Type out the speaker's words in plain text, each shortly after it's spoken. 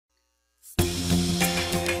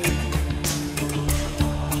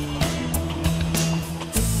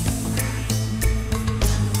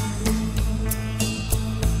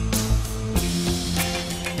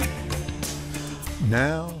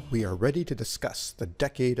ready to discuss the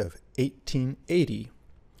decade of 1880.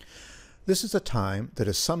 This is a time that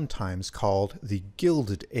is sometimes called the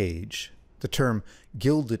Gilded Age. The term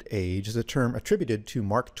Gilded Age is a term attributed to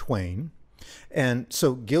Mark Twain, and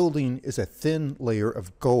so gilding is a thin layer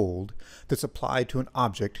of gold that's applied to an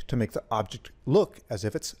object to make the object look as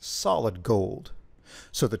if it's solid gold.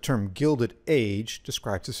 So the term Gilded Age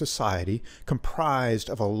describes a society comprised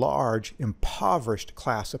of a large, impoverished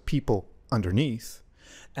class of people underneath,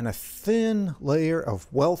 and a thin layer of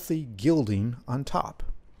wealthy gilding on top.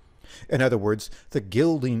 In other words, the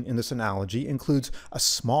gilding in this analogy includes a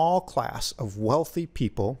small class of wealthy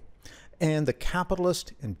people and the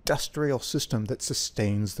capitalist industrial system that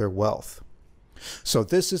sustains their wealth. So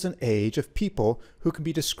this is an age of people who can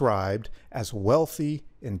be described as wealthy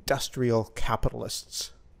industrial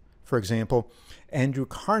capitalists. For example, Andrew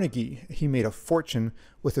Carnegie, he made a fortune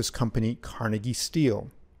with his company Carnegie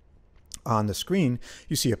Steel. On the screen,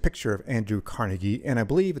 you see a picture of Andrew Carnegie, and I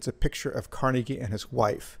believe it's a picture of Carnegie and his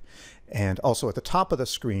wife. And also at the top of the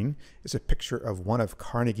screen is a picture of one of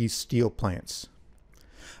Carnegie's steel plants.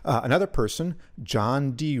 Another person,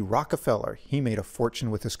 John D. Rockefeller, he made a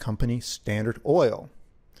fortune with his company Standard Oil.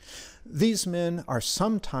 These men are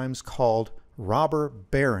sometimes called robber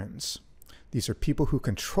barons. These are people who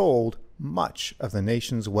controlled much of the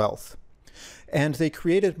nation's wealth. And they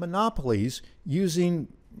created monopolies using,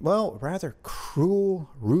 well, rather cruel,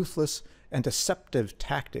 ruthless, and deceptive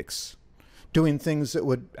tactics, doing things that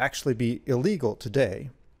would actually be illegal today.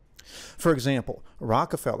 For example,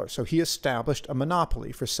 Rockefeller, so he established a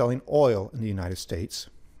monopoly for selling oil in the United States.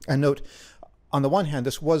 And note, on the one hand,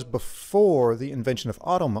 this was before the invention of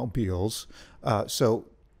automobiles, so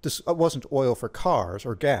this wasn't oil for cars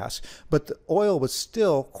or gas, but the oil was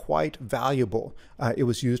still quite valuable. It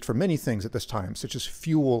was used for many things at this time, such as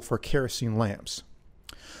fuel for kerosene lamps.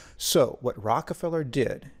 So what Rockefeller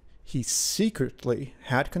did, he secretly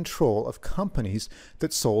had control of companies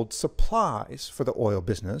that sold supplies for the oil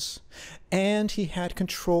business, and he had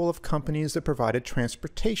control of companies that provided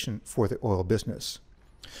transportation for the oil business.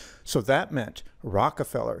 So that meant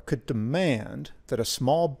Rockefeller could demand that a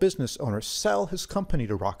small business owner sell his company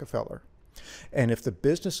to Rockefeller. And if the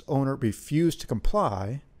business owner refused to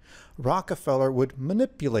comply, Rockefeller would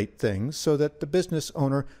manipulate things so that the business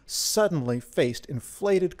owner suddenly faced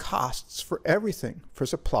inflated costs for everything, for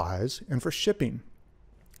supplies and for shipping.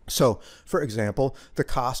 So, for example, the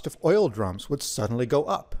cost of oil drums would suddenly go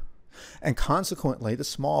up. And consequently, the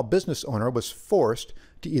small business owner was forced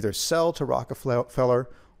to either sell to Rockefeller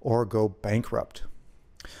or go bankrupt.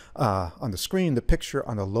 On the screen, the picture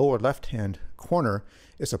on the lower left-hand corner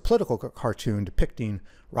is a political cartoon depicting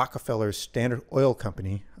Rockefeller's Standard Oil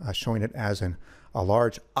Company, showing it as a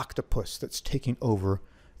large octopus that's taking over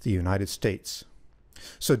the United States.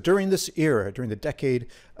 So during this era, during the decade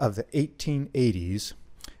of the 1880s,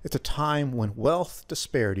 it's a time when wealth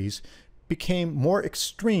disparities became more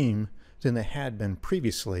extreme than they had been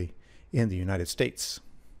previously in the United States.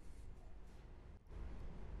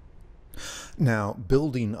 Now,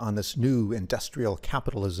 building on this new industrial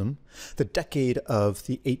capitalism, the decade of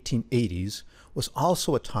the 1880s was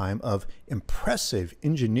also a time of impressive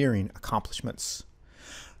engineering accomplishments.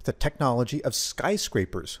 The technology of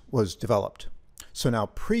skyscrapers was developed. So now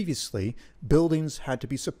previously, buildings had to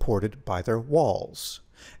be supported by their walls.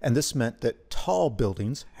 And this meant that tall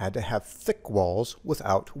buildings had to have thick walls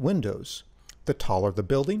without windows. The taller the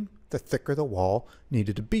building, the thicker the wall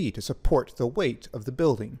needed to be to support the weight of the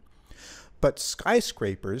building. But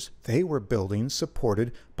skyscrapers, they were buildings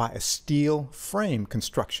supported by a steel frame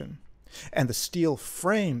construction. And the steel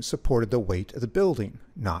frame supported the weight of the building,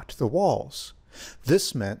 not the walls.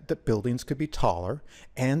 This meant that buildings could be taller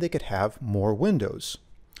and they could have more windows.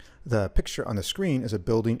 The picture on the screen is a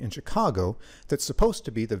building in Chicago that's supposed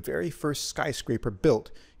to be the very first skyscraper built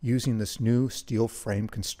using this new steel frame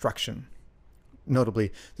construction.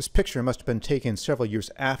 Notably, this picture must have been taken several years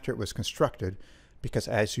after it was constructed, because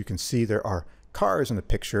as you can see, there are cars in the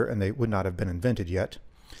picture and they would not have been invented yet.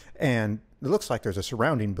 And it looks like there's a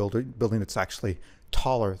surrounding building that's actually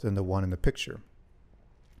taller than the one in the picture.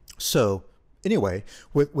 So anyway,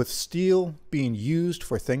 with steel being used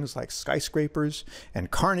for things like skyscrapers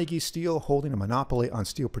and Carnegie Steel holding a monopoly on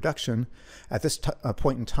steel production, at this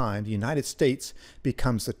point in time, the United States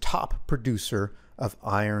becomes the top producer of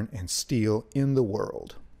iron and steel in the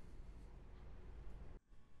world.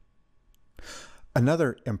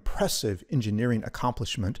 Another impressive engineering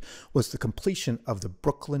accomplishment was the completion of the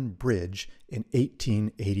Brooklyn Bridge in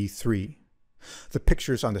 1883. The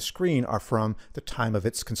pictures on the screen are from the time of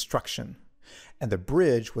its construction, and the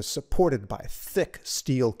bridge was supported by thick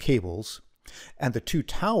steel cables, and the two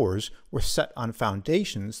towers were set on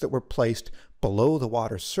foundations that were placed below the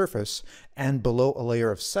water's surface and below a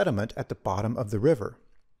layer of sediment at the bottom of the river.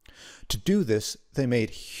 To do this, they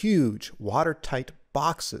made huge watertight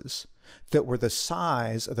boxes that were the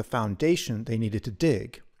size of the foundation they needed to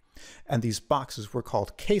dig. And these boxes were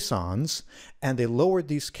called caissons, and they lowered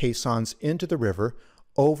these caissons into the river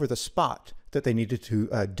over the spot that they needed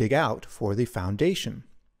to dig out for the foundation.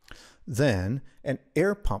 Then an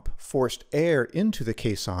air pump forced air into the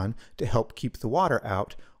caisson to help keep the water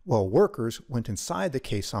out, while workers went inside the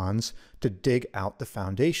caissons to dig out the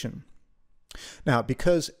foundation. Now,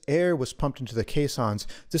 because air was pumped into the caissons,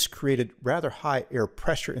 this created rather high air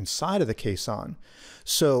pressure inside of the caisson.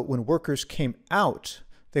 So when workers came out,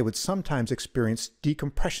 they would sometimes experience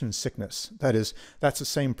decompression sickness. That is, that's the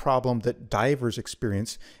same problem that divers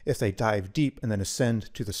experience if they dive deep and then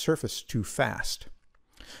ascend to the surface too fast.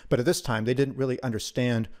 But at this time, they didn't really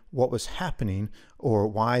understand what was happening or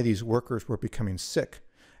why these workers were becoming sick,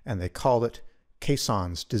 and they called it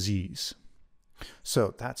caissons disease.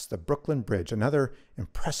 So that's the Brooklyn Bridge, another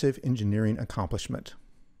impressive engineering accomplishment.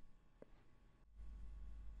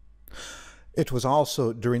 It was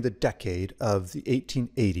also during the decade of the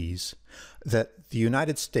 1880s that the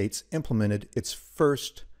United States implemented its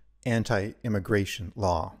first anti-immigration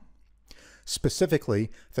law. Specifically,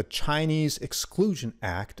 the Chinese Exclusion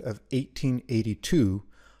Act of 1882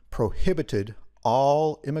 prohibited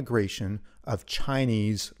all immigration of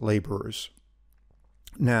Chinese laborers.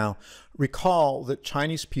 Now, recall that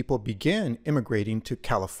Chinese people began immigrating to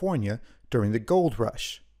California during the gold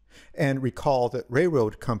rush, and recall that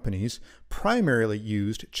railroad companies primarily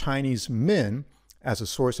used Chinese men as a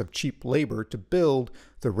source of cheap labor to build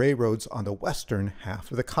the railroads on the western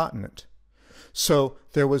half of the continent. So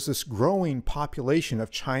there was this growing population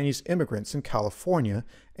of Chinese immigrants in California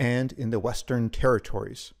and in the Western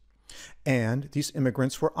territories. And these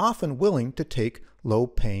immigrants were often willing to take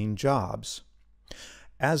low-paying jobs.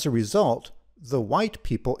 As a result, the white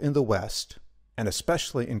people in the West, and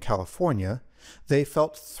especially in California, they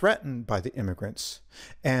felt threatened by the immigrants,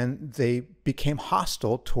 and they became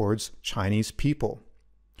hostile towards Chinese people.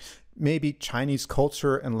 Maybe Chinese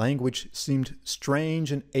culture and language seemed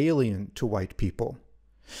strange and alien to white people.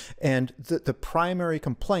 And the primary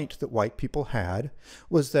complaint that white people had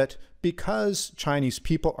was that because Chinese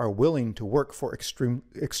people are willing to work for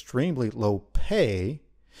extremely low pay,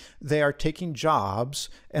 they are taking jobs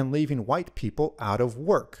and leaving white people out of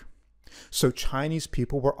work. So Chinese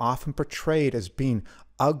people were often portrayed as being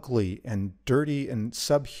ugly and dirty and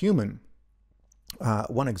subhuman.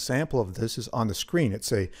 One example of this is on the screen.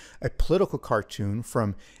 It's a political cartoon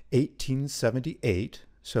from 1878.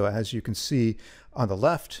 So as you can see on the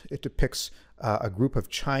left, it depicts a group of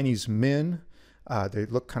Chinese men. They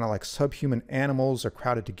look kind of like subhuman animals. They're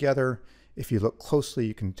crowded together. If you look closely,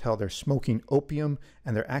 you can tell they're smoking opium,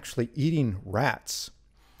 and they're actually eating rats.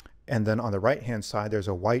 And then on the right-hand side, there's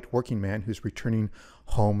a white working man who's returning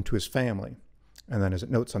home to his family. And then as it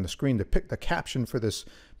notes on the screen, the caption for this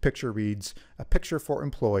picture reads, "A picture for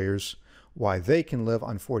employers, why they can live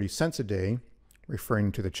on 40 cents a day,"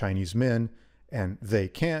 referring to the Chinese men, and "they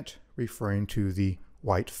can't," referring to the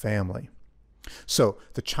white family. So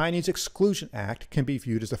the Chinese Exclusion Act can be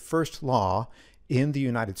viewed as the first law in the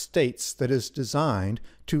United States that is designed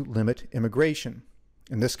to limit immigration.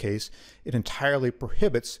 In this case, it entirely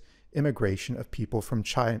prohibits immigration of people from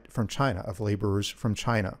China, of laborers from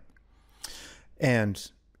China.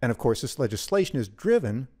 And of course, this legislation is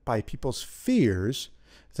driven by people's fears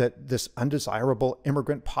that this undesirable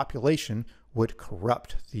immigrant population would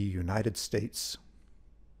corrupt the United States.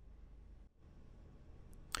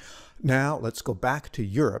 Now let's go back to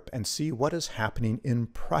Europe and see what is happening in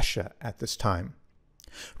Prussia at this time.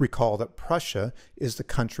 Recall that Prussia is the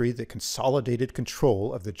country that consolidated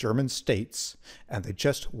control of the German states, and they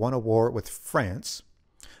just won a war with France.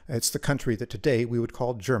 It's the country that today we would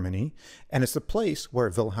call Germany, and it's the place where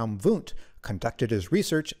Wilhelm Wundt conducted his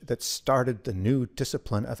research that started the new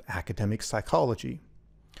discipline of academic psychology.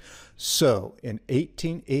 So in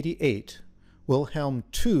 1888, Wilhelm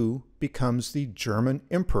II becomes the German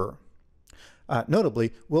emperor.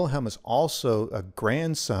 Notably, Wilhelm is also a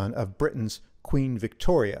grandson of Britain's Queen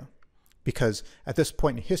Victoria, because at this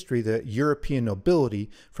point in history, the European nobility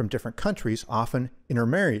from different countries often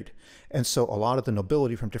intermarried, and so a lot of the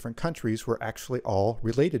nobility from different countries were actually all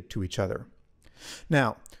related to each other.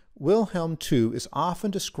 Now, Wilhelm II is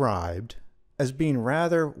often described as being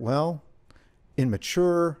rather, well,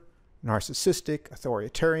 immature, narcissistic,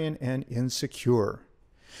 authoritarian, and insecure.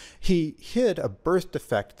 He hid a birth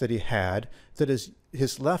defect that he had, that is,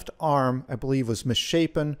 his left arm, I believe, was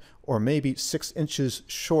misshapen or maybe 6 inches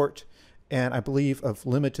short, and I believe of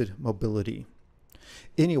limited mobility.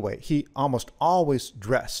 Anyway, he almost always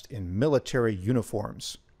dressed in military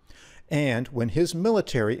uniforms. And when his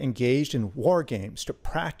military engaged in war games to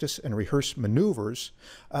practice and rehearse maneuvers,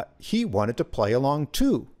 he wanted to play along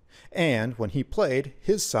too. And when he played,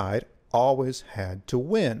 his side always had to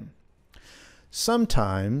win.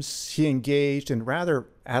 Sometimes he engaged in rather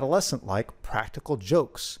adolescent-like practical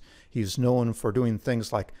jokes. He's known for doing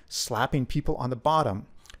things like slapping people on the bottom,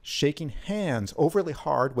 shaking hands overly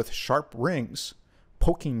hard with sharp rings,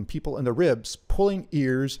 poking people in the ribs, pulling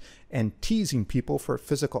ears, and teasing people for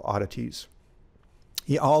physical oddities.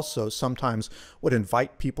 He also sometimes would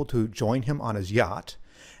invite people to join him on his yacht,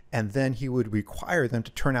 and then he would require them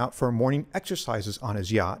to turn out for morning exercises on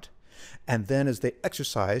his yacht. And then as they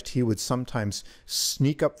exercised, he would sometimes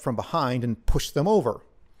sneak up from behind and push them over.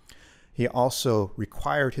 He also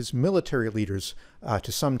required his military leaders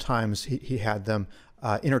to sometimes, he had them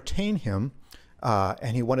entertain him,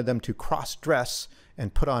 and he wanted them to cross-dress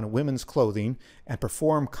and put on women's clothing and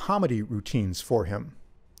perform comedy routines for him.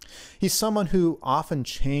 He's someone who often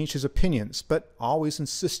changed his opinions, but always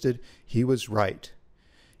insisted he was right.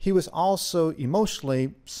 He was also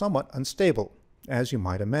emotionally somewhat unstable, as you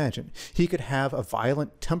might imagine. He could have a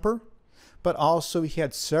violent temper, but also he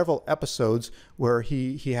had several episodes where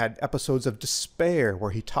he had episodes of despair, where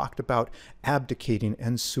he talked about abdicating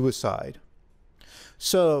and suicide.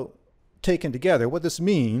 So, taken together, what this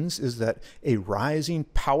means is that a rising,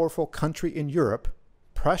 powerful country in Europe,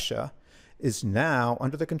 Prussia, is now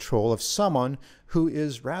under the control of someone who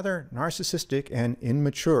is rather narcissistic and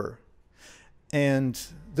immature. And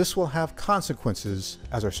this will have consequences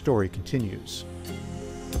as our story continues.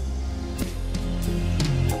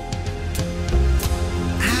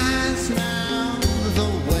 As now the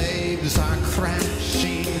waves are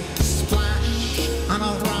crashing, splash on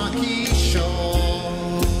a rocky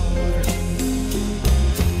shore,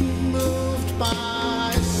 moved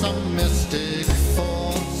by some mystic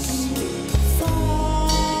force forevermore.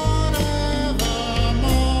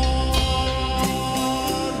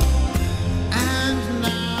 And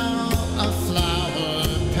now a flower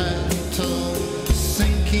petal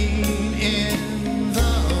sinking in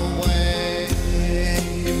the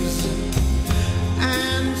waves,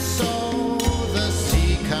 and so the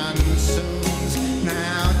sea consumes,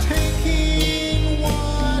 now taking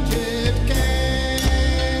what it gave.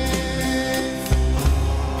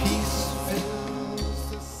 Peace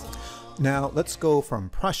fills the sun. Now let's go from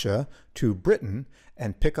Prussia to Britain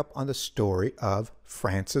and pick up on the story of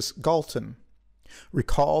Francis Galton.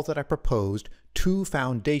 Recall that I proposed two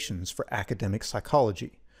foundations for academic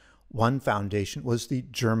psychology. One foundation was the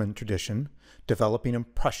German tradition, developing in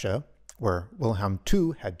Prussia, where Wilhelm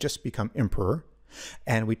II had just become emperor,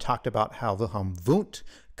 and we talked about how Wilhelm Wundt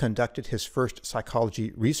conducted his first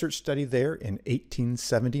psychology research study there in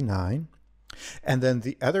 1879. And then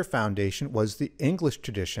the other foundation was the English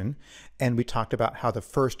tradition, and we talked about how the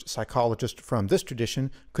first psychologist from this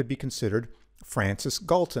tradition could be considered Francis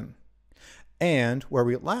Galton. And where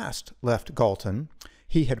we last left Galton,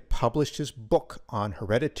 he had published his book on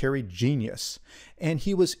hereditary genius, and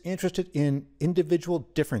he was interested in individual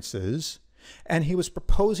differences, and he was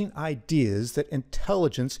proposing ideas that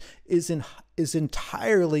intelligence is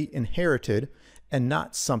entirely inherited and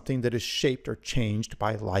not something that is shaped or changed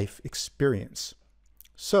by life experience.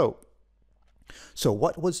 So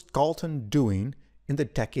what was Galton doing in the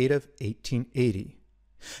decade of 1880?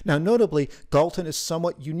 Now, notably, Galton is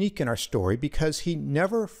somewhat unique in our story because he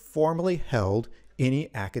never formally held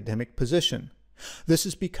any academic position. This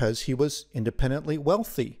is because he was independently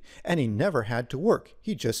wealthy and he never had to work.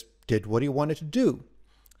 He just did what he wanted to do.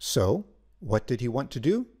 So, what did he want to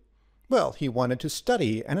do? Well, he wanted to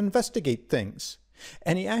study and investigate things.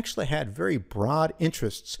 And he actually had very broad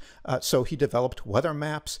interests, so he developed weather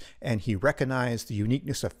maps and he recognized the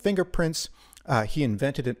uniqueness of fingerprints. He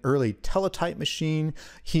invented an early teletype machine.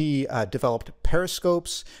 He developed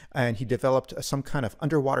periscopes, and he developed some kind of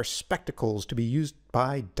underwater spectacles to be used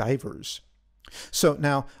by divers. So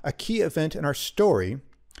now, a key event in our story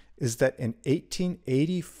is that in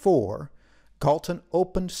 1884, Galton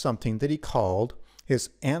opened something that he called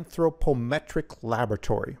his anthropometric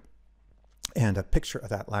laboratory. And a picture of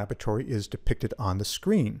that laboratory is depicted on the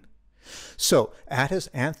screen. So, at his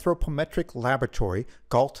anthropometric laboratory,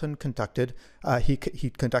 Galton conducted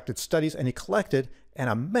studies, and he collected an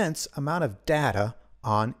immense amount of data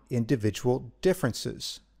on individual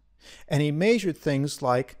differences. And he measured things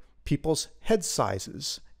like people's head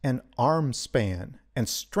sizes, and arm span, and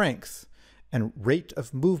strength, and rate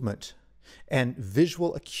of movement, and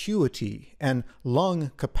visual acuity, and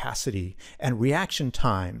lung capacity, and reaction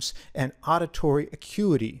times, and auditory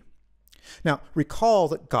acuity. Now, recall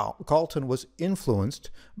that Galton was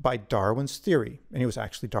influenced by Darwin's theory, and he was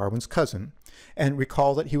actually Darwin's cousin. And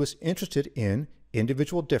recall that he was interested in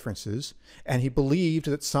individual differences, and he believed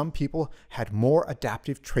that some people had more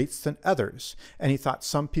adaptive traits than others, and he thought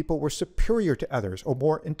some people were superior to others or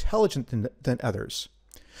more intelligent than others.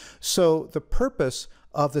 So the purpose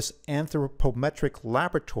of this anthropometric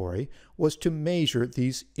laboratory was to measure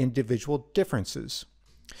these individual differences.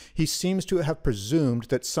 He seems to have presumed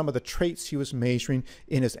that some of the traits he was measuring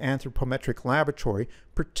in his anthropometric laboratory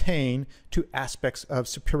pertain to aspects of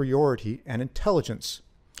superiority and intelligence.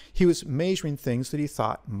 He was measuring things that he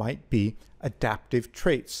thought might be adaptive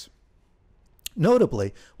traits.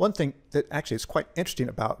 Notably, one thing that actually is quite interesting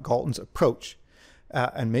about Galton's approach,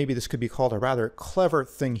 and maybe this could be called a rather clever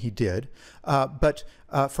thing he did, but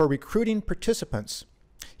for recruiting participants,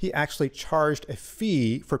 he actually charged a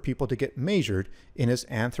fee for people to get measured in his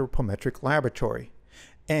anthropometric laboratory.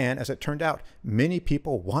 And as it turned out, many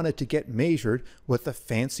people wanted to get measured with the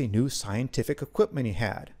fancy new scientific equipment he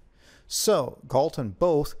had. So Galton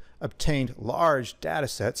both obtained large data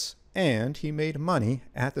sets and he made money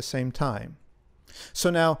at the same time. So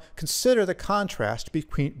now consider the contrast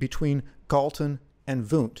between Galton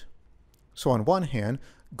and Wundt. So on one hand,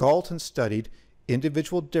 Galton studied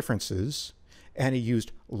individual differences and he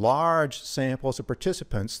used large samples of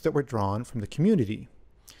participants that were drawn from the community.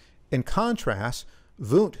 In contrast,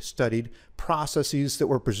 Wundt studied processes that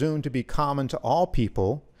were presumed to be common to all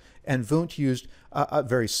people, and Wundt used a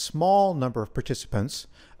very small number of participants,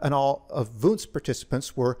 and all of Wundt's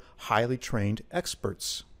participants were highly trained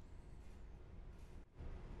experts.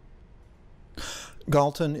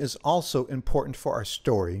 Galton is also important for our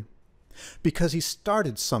story because he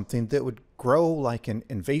started something that would grow like an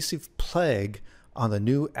invasive plague on the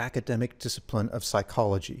new academic discipline of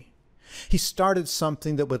psychology. He started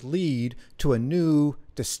something that would lead to a new,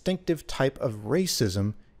 distinctive type of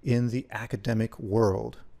racism in the academic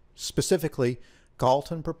world. Specifically,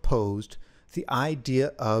 Galton proposed the idea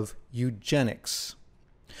of eugenics.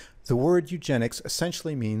 The word eugenics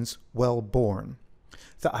essentially means well-born.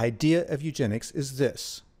 The idea of eugenics is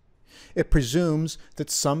this: it presumes that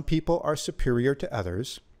some people are superior to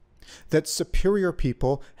others, that superior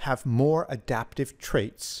people have more adaptive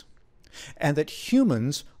traits, and that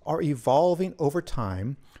humans are evolving over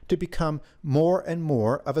time to become more and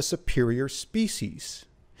more of a superior species.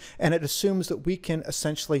 And it assumes that we can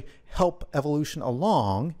essentially help evolution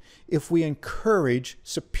along if we encourage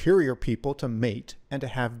superior people to mate and to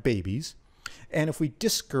have babies, and if we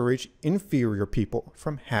discourage inferior people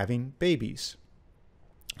from having babies.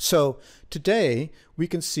 So today we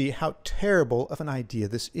can see how terrible of an idea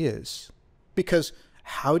this is. Because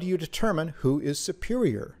how do you determine who is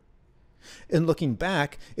superior? In looking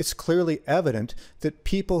back, it's clearly evident that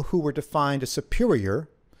people who were defined as superior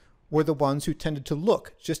were the ones who tended to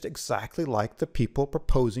look just exactly like the people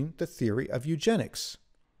proposing the theory of eugenics.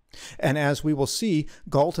 And as we will see,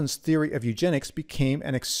 Galton's theory of eugenics became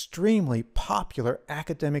an extremely popular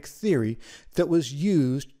academic theory that was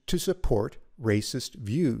used to support racist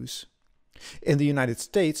views. In the United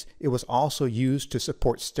States, it was also used to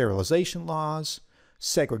support sterilization laws,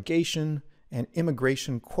 segregation, and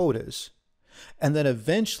immigration quotas. And then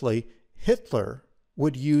eventually, Hitler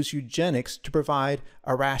would use eugenics to provide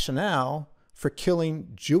a rationale for killing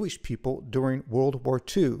Jewish people during World War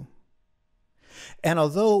II. And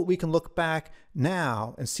although we can look back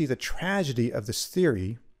now and see the tragedy of this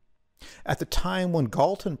theory, at the time when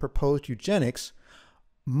Galton proposed eugenics,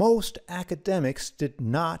 most academics did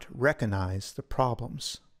not recognize the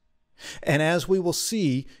problems. And as we will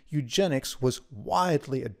see, eugenics was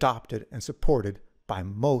widely adopted and supported by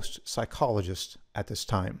most psychologists at this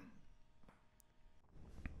time.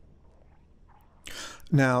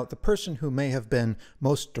 Now, the person who may have been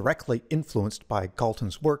most directly influenced by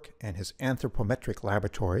Galton's work and his anthropometric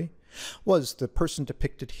laboratory was the person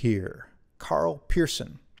depicted here, Karl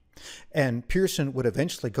Pearson. And Pearson would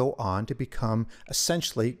eventually go on to become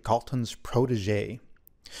essentially Galton's protege.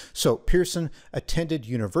 So Pearson attended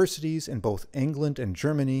universities in both England and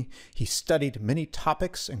Germany. He studied many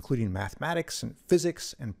topics, including mathematics and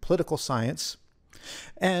physics and political science.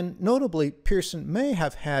 And notably, Pearson may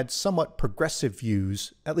have had somewhat progressive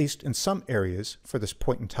views, at least in some areas, for this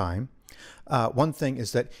point in time. One thing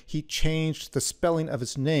is that he changed the spelling of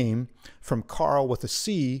his name from Karl with a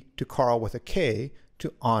C to Karl with a K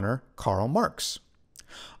to honor Karl Marx.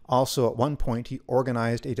 Also, at one point, he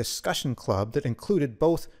organized a discussion club that included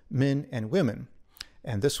both men and women.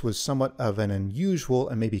 And this was somewhat of an unusual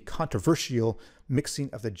and maybe controversial mixing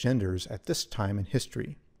of the genders at this time in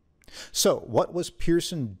history. So, what was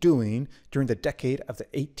Pearson doing during the decade of the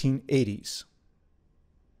 1880s?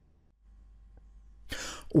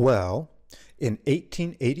 Well, in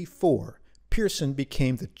 1884, Pearson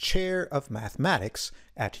became the chair of mathematics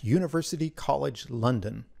at University College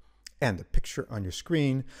London. And the picture on your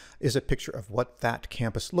screen is a picture of what that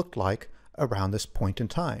campus looked like around this point in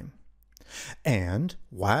time. And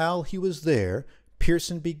while he was there,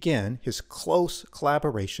 Pearson began his close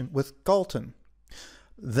collaboration with Galton.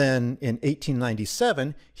 Then in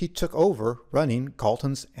 1897, he took over running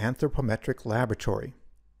Galton's anthropometric laboratory.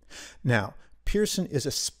 Now, Pearson is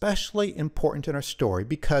especially important in our story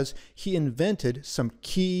because he invented some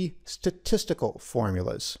key statistical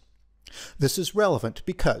formulas. This is relevant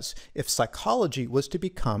because if psychology was to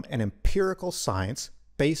become an empirical science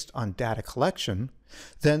based on data collection,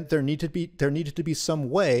 then there needed to be some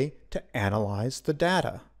way to analyze the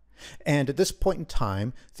data. And at this point in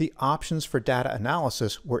time, the options for data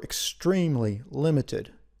analysis were extremely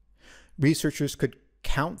limited. Researchers could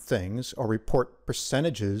count things or report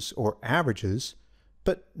percentages or averages,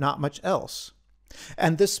 but not much else.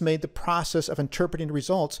 And this made the process of interpreting the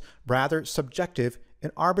results rather subjective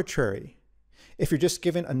and arbitrary. If you're just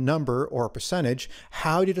given a number or a percentage,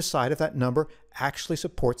 how do you decide if that number actually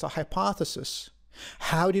supports a hypothesis?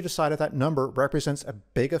 How do you decide if that number represents a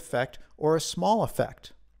big effect or a small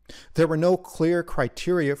effect? There were no clear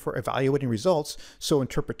criteria for evaluating results, so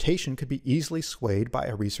interpretation could be easily swayed by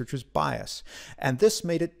a researcher's bias, and this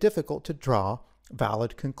made it difficult to draw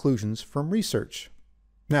valid conclusions from research.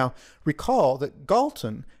 Now, recall that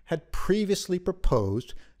Galton had previously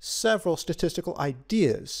proposed several statistical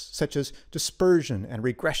ideas, such as dispersion and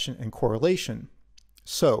regression and correlation.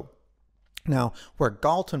 So, now, where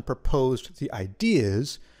Galton proposed the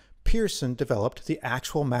ideas, Pearson developed the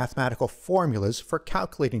actual mathematical formulas for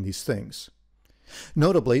calculating these things.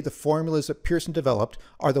 Notably, the formulas that Pearson developed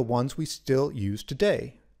are the ones we still use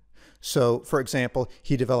today. So, for example,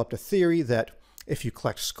 he developed a theory that if you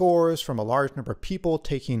collect scores from a large number of people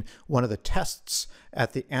taking one of the tests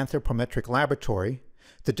at the anthropometric laboratory,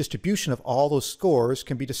 the distribution of all those scores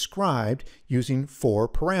can be described using 4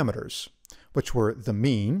 parameters, which were the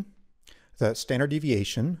mean, the standard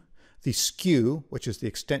deviation, the skew, which is the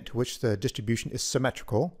extent to which the distribution is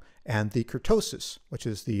symmetrical, and the kurtosis, which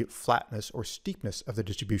is the flatness or steepness of the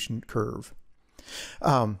distribution curve.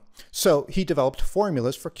 So he developed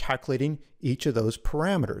formulas for calculating each of those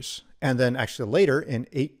parameters. And then actually later in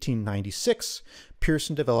 1896,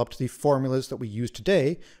 Pearson developed the formulas that we use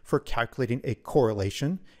today for calculating a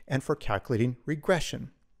correlation and for calculating regression.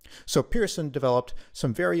 So Pearson developed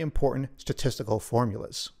some very important statistical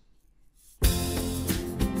formulas.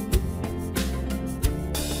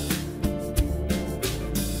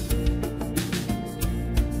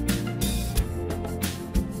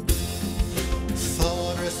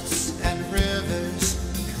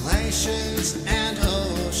 And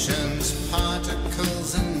oceans,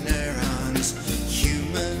 particles and neurons,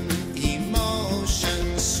 human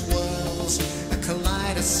emotion swirls, a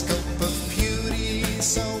kaleidoscope of beauty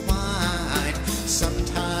so wide.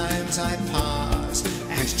 Sometimes I pause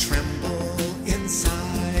and tremble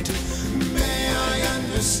inside. May I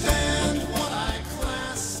understand what I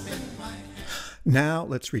clasp in my hand? Now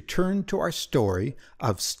let's return to our story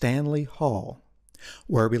of Stanley Hall.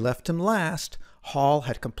 Where we left him last, Hall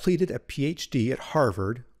had completed a PhD at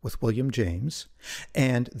Harvard with William James,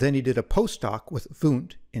 and then he did a postdoc with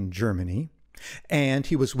Wundt in Germany, and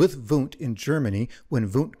he was with Wundt in Germany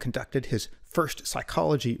when Wundt conducted his first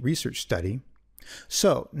psychology research study.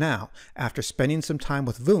 So now, after spending some time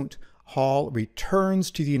with Wundt, Hall returns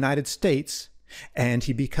to the United States, and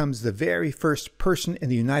he becomes the very first person in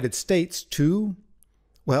the United States to,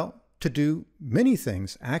 well, to do many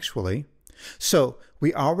things, actually. So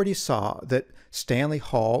we already saw that Stanley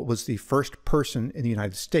Hall was the first person in the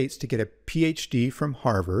United States to get a PhD from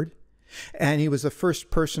Harvard, and he was the first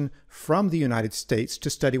person from the United States to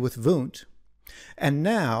study with Wundt. And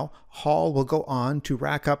now Hall will go on to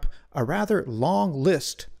rack up a rather long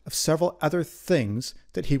list of several other things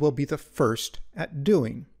that he will be the first at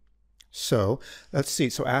doing. So let's see.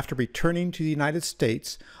 So after returning to the United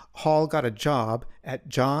States, Hall got a job at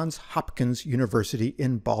Johns Hopkins University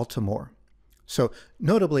in Baltimore. So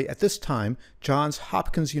notably at this time, Johns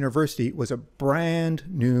Hopkins University was a brand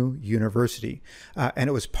new university, and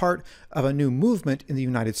it was part of a new movement in the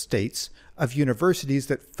United States of universities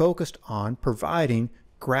that focused on providing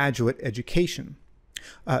graduate education.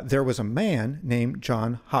 There was a man named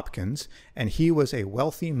John Hopkins, and he was a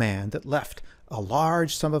wealthy man that left a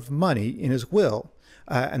large sum of money in his will,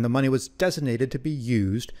 and the money was designated to be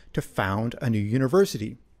used to found a new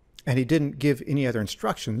university. And he didn't give any other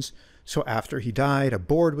instructions, so after he died, a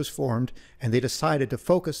board was formed, and they decided to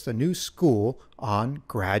focus the new school on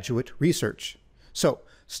graduate research. So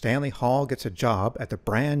Stanley Hall gets a job at the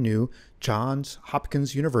brand new Johns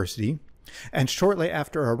Hopkins University, and shortly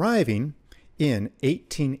after arriving in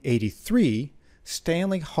 1883,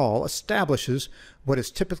 Stanley Hall establishes what is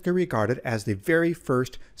typically regarded as the very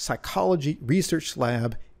first psychology research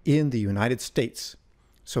lab in the United States.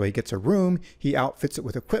 So he gets a room, he outfits it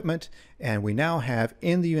with equipment, and we now have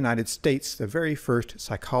in the United States the very first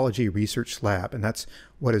psychology research lab. And that's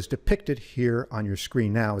what is depicted here on your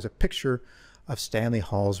screen now, is a picture of Stanley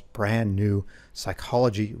Hall's brand new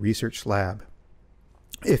psychology research lab.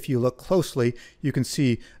 If you look closely, you can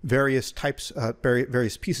see various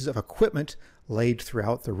pieces of equipment laid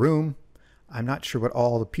throughout the room. I'm not sure what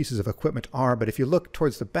all the pieces of equipment are, but if you look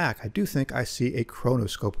towards the back, I do think I see a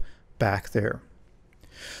chronoscope back there.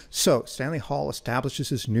 So Stanley Hall establishes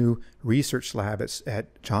his new research lab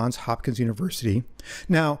at Johns Hopkins University.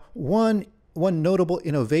 Now, one notable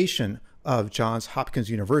innovation of Johns Hopkins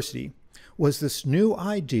University was this new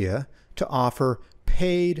idea to offer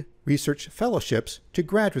paid research fellowships to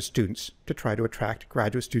graduate students to try to attract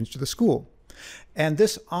graduate students to the school. And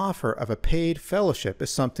this offer of a paid fellowship is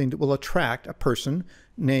something that will attract a person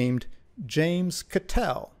named James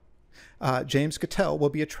Cattell. James Cattell will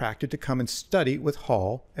be attracted to come and study with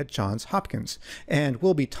Hall at Johns Hopkins, and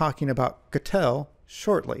we'll be talking about Cattell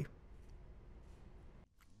shortly.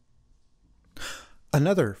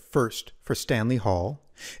 Another first for Stanley Hall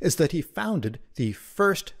is that he founded the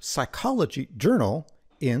first psychology journal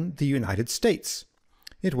in the United States.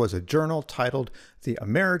 It was a journal titled the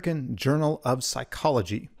American Journal of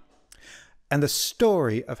Psychology. And the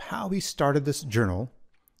story of how he started this journal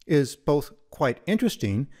is both quite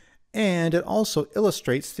interesting, and it also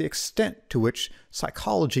illustrates the extent to which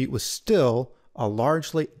psychology was still a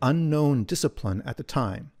largely unknown discipline at the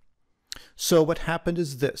time. So what happened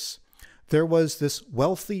is this. There was this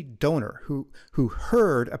wealthy donor who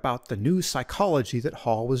heard about the new psychology that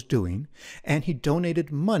Hall was doing, and he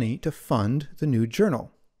donated money to fund the new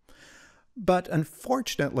journal. But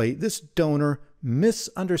unfortunately, this donor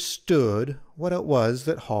misunderstood what it was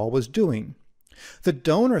that Hall was doing. The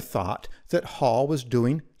donor thought that Hall was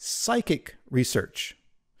doing psychic research.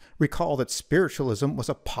 Recall that spiritualism was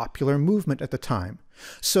a popular movement at the time.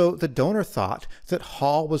 So the donor thought that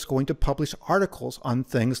Hall was going to publish articles on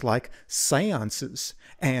things like seances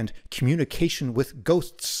and communication with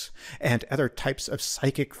ghosts and other types of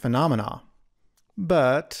psychic phenomena.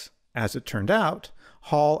 But, as it turned out,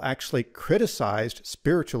 Hall actually criticized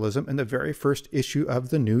spiritualism in the very first issue of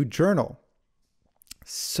the new journal.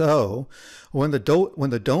 So, when the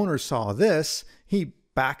donor saw this, he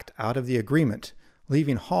backed out of the agreement,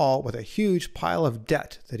 leaving Hall with a huge pile of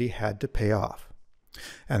debt that he had to pay off.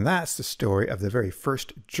 And that's the story of the very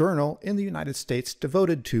first journal in the United States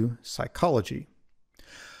devoted to psychology.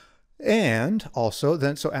 And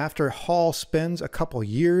also, so after Hall spends a couple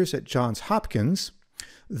years at Johns Hopkins,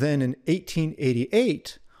 then in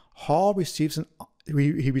 1888, Hall receives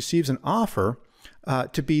an offer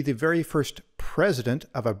to be the very first president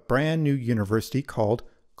of a brand new university called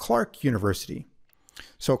Clark University.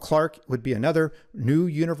 So Clark would be another new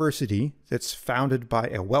university that's founded by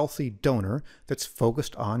a wealthy donor that's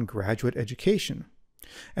focused on graduate education.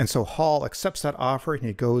 And so Hall accepts that offer, and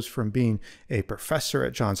he goes from being a professor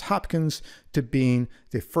at Johns Hopkins to being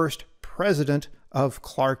the first president of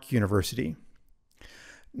Clark University.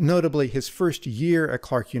 Notably, his first year at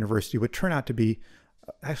Clark University would turn out to be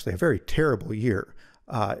actually a very terrible year.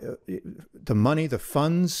 The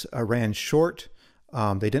funds ran short.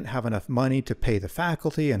 They didn't have enough money to pay the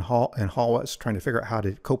faculty, and Hall was trying to figure out how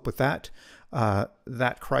to cope with that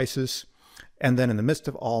crisis. And then in the midst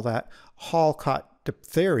of all that, Hall caught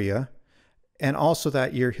diphtheria, and also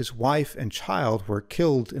that year his wife and child were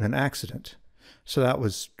killed in an accident. So that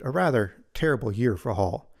was a rather terrible year for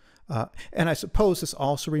Hall. And I suppose this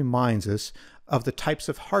also reminds us of the types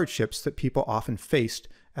of hardships that people often faced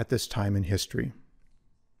at this time in history.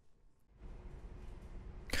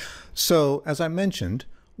 So, as I mentioned,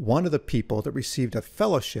 one of the people that received a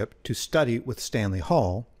fellowship to study with Stanley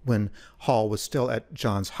Hall when Hall was still at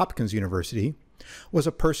Johns Hopkins University was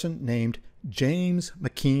a person named James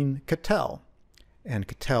McKean Cattell. And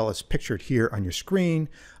Cattell is pictured here on your screen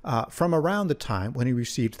from around the time when he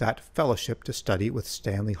received that fellowship to study with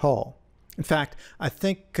Stanley Hall. In fact, I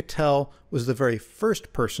think Cattell was the very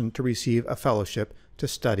first person to receive a fellowship to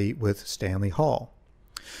study with Stanley Hall.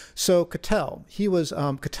 So Cattell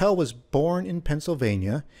was born in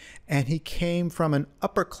Pennsylvania, and he came from an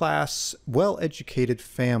upper-class, well-educated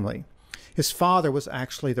family. His father was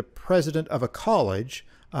actually the president of a college.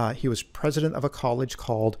 He was president of a college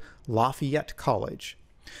called Lafayette College.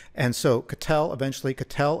 And so Cattell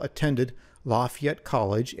attended Lafayette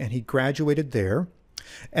College, and he graduated there.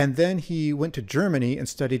 And then he went to Germany and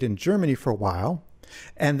studied in Germany for a while.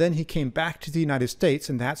 And then he came back to the United States,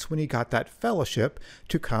 and that's when he got that fellowship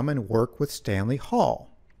to come and work with Stanley Hall.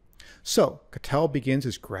 So Cattell begins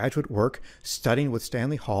his graduate work studying with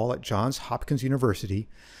Stanley Hall at Johns Hopkins University.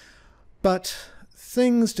 But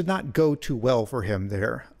things did not go too well for him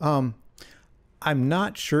there. I'm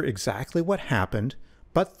not sure exactly what happened,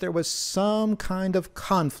 but there was some kind of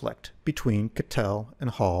conflict between Cattell and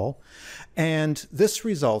Hall, and this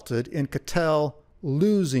resulted in Cattell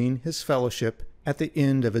losing his fellowship at the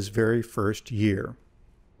end of his very first year.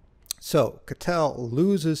 So Cattell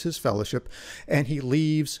loses his fellowship and he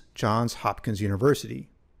leaves Johns Hopkins University.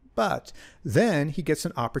 But then he gets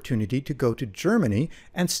an opportunity to go to Germany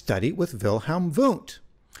and study with Wilhelm Wundt.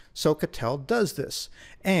 So Cattell does this,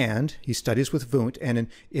 and he studies with Wundt, and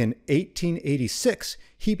in 1886,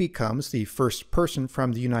 he becomes the first person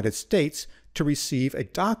from the United States to receive a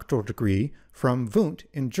doctoral degree from Wundt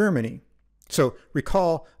in Germany. So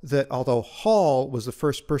recall that although Hall was the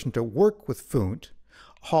first person to work with Wundt,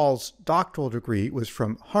 Hall's doctoral degree was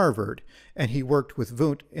from Harvard, and he worked with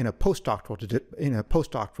Wundt in a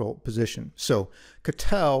postdoctoral position. So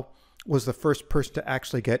Cattell was the first person to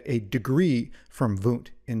actually get a degree from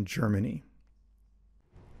Wundt in Germany.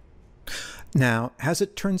 Now, as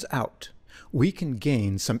it turns out, we can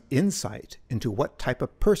gain some insight into what type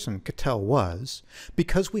of person Cattell was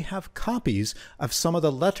because we have copies of some of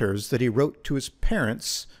the letters that he wrote to his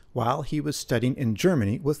parents while he was studying in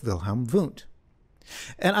Germany with Wilhelm Wundt.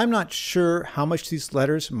 And I'm not sure how much these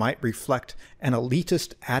letters might reflect an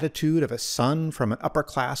elitist attitude of a son from an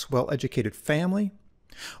upper-class, well-educated family,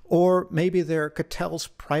 or maybe they're Cattell's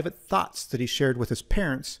private thoughts that he shared with his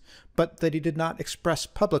parents, but that he did not express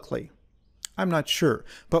publicly. I'm not sure,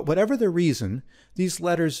 but whatever the reason, these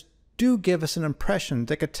letters do give us an impression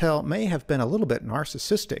that Cattell may have been a little bit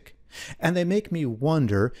narcissistic, and they make me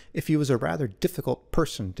wonder if he was a rather difficult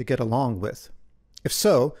person to get along with. If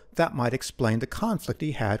so, that might explain the conflict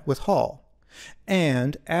he had with Hall.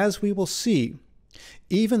 And as we will see,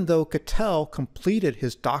 even though Cattell completed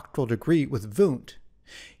his doctoral degree with Wundt,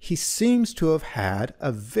 he seems to have had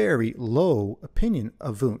a very low opinion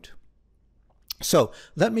of Wundt. So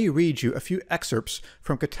let me read you a few excerpts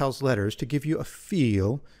from Cattell's letters to give you a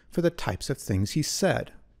feel for the types of things he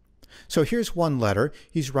said. So here's one letter.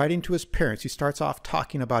 He's writing to his parents. He starts off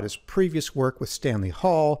talking about his previous work with Stanley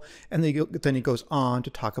Hall, and then he goes on to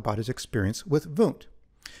talk about his experience with Wundt.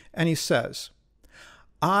 And he says,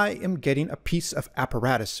 "I am getting a piece of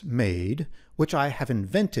apparatus made, which I have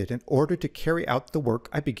invented in order to carry out the work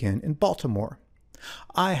I began in Baltimore.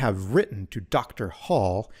 I have written to Dr.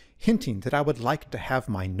 Hall, hinting that I would like to have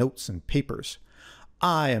my notes and papers.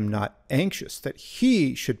 I am not anxious that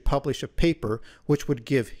he should publish a paper which would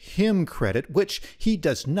give him credit which he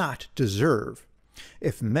does not deserve.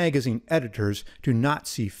 If magazine editors do not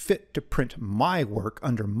see fit to print my work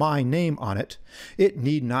under my name on it, it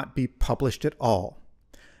need not be published at all.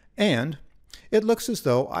 And it looks as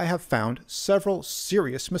though I have found several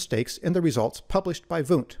serious mistakes in the results published by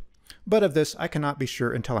Wundt, but of this I cannot be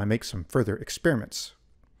sure until I make some further experiments."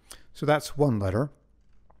 So that's one letter.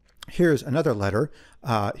 Here's another letter.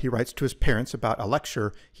 He writes to his parents about a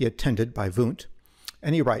lecture he attended by Wundt,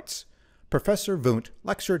 and he writes, "Professor Wundt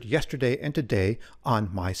lectured yesterday and today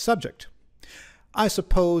on my subject. I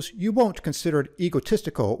suppose you won't consider it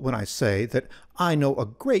egotistical when I say that I know a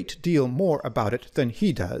great deal more about it than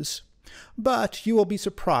he does, but you will be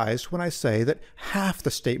surprised when I say that half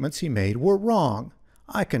the statements he made were wrong.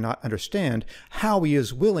 I cannot understand how he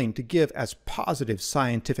is willing to give as positive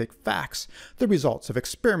scientific facts the results of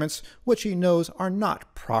experiments which he knows are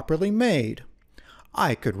not properly made.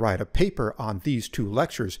 I could write a paper on these two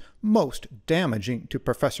lectures most damaging to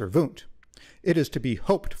Professor Wundt. It is to be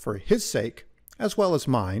hoped for his sake, as well as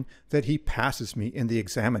mine, that he passes me in the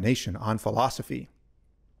examination on philosophy."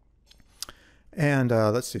 And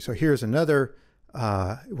let's see, so here's another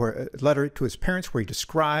letter to his parents where he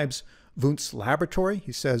describes Wundt's laboratory.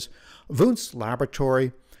 He says, "Wundt's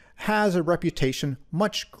laboratory has a reputation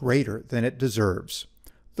much greater than it deserves.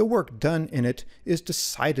 The work done in it is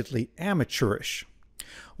decidedly amateurish.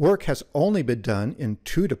 Work has only been done in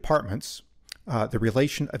two departments, the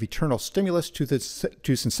relation of eternal stimulus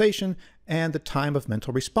to sensation and the time of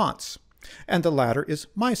mental response, and the latter is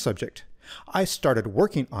my subject. I started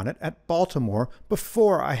working on it at Baltimore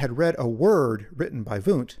before I had read a word written by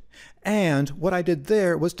Wundt, and what I did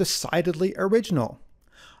there was decidedly original.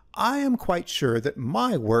 I am quite sure that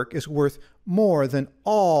my work is worth more than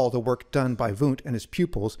all the work done by Wundt and his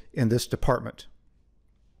pupils in this department."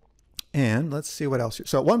 And let's see what else here.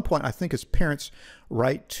 So at one point, I think his parents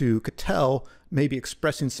write to Cattell, maybe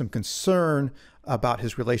expressing some concern about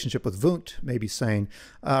his relationship with Wundt, maybe saying,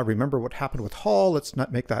 remember what happened with Hall, let's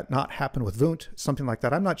not make that not happen with Wundt, something like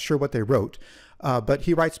that. I'm not sure what they wrote, but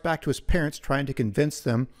he writes back to his parents trying to convince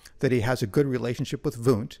them that he has a good relationship with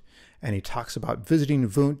Wundt. And he talks about visiting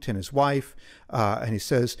Wundt and his wife, and he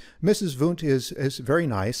says, Mrs. Wundt is very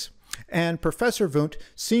nice, and Professor Wundt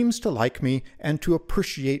seems to like me and to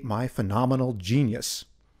appreciate my phenomenal genius.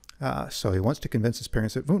 So he wants to convince his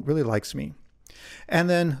parents that Wundt really likes me. And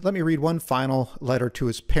then let me read one final letter to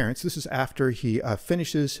his parents. This is after he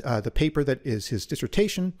finishes the paper that is his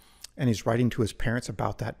dissertation, and he's writing to his parents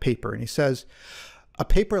about that paper. And he says, a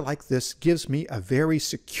paper like this gives me a very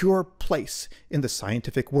secure place in the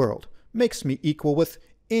scientific world, makes me equal with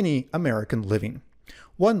any American living.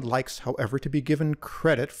 One likes, however, to be given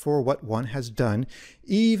credit for what one has done,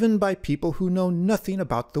 even by people who know nothing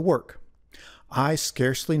about the work. I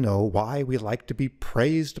scarcely know why we like to be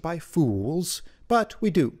praised by fools, but we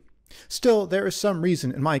do. Still, there is some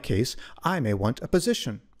reason in my case I may want a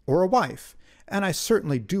position or a wife, and I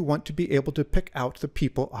certainly do want to be able to pick out the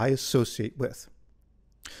people I associate with.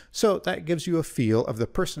 So that gives you a feel of the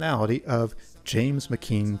personality of James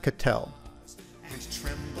McKeen Cattell. And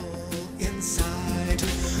tremble inside.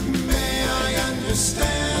 May I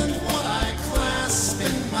understand what I clasp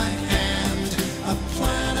in my hand? A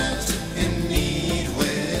planet in need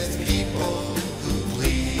with people who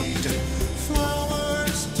bleed.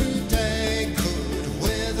 Flowers today could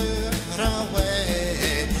wither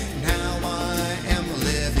away. Now I am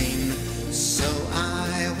living, so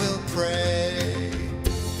I will pray.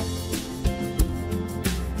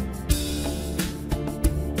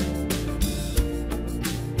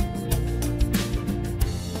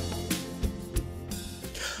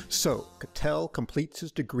 So Cattell completes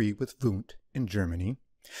his degree with Wundt in Germany,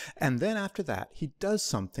 and then after that he does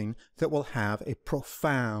something that will have a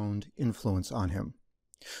profound influence on him.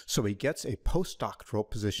 So he gets a postdoctoral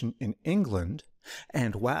position in England,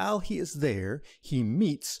 and while he is there, he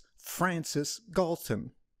meets Francis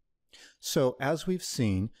Galton. So as we've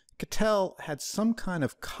seen, Cattell had some kind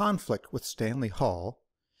of conflict with Stanley Hall,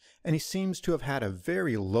 and he seems to have had a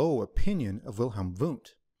very low opinion of Wilhelm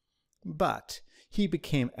Wundt. But he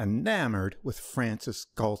became enamored with Francis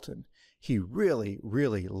Galton. He really,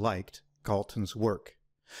 really liked Galton's work.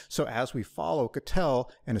 So as we follow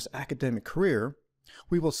Cattell and his academic career,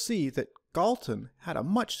 we will see that Galton had a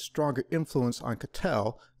much stronger influence on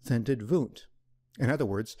Cattell than did Wundt. In other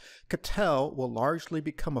words, Cattell will largely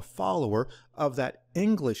become a follower of that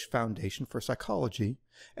English foundation for psychology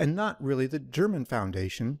and not really the German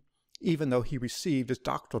foundation, even though he received his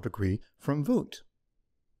doctoral degree from Wundt.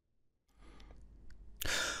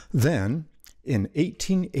 Then, in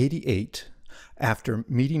 1888, after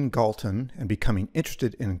meeting Galton and becoming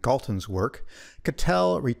interested in Galton's work,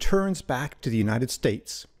 Cattell returns back to the United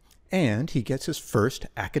States, and he gets his first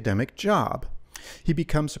academic job. He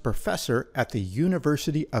becomes a professor at the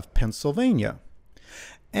University of Pennsylvania,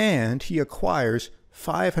 and he acquires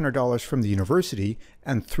 $500 from the university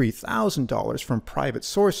and $3,000 from private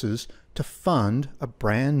sources to fund a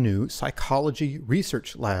brand new psychology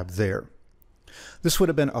research lab there. This would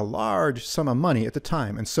have been a large sum of money at the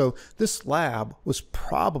time, and so this lab was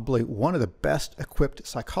probably one of the best equipped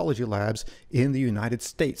psychology labs in the United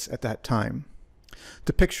States at that time.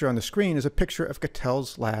 The picture on the screen is a picture of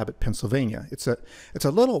Cattell's lab at Pennsylvania. It's a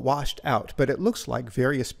little washed out, but it looks like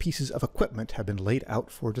various pieces of equipment have been laid out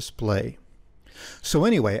for display. So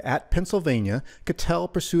anyway, at Pennsylvania, Cattell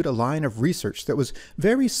pursued a line of research that was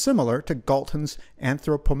very similar to Galton's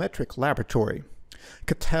anthropometric laboratory.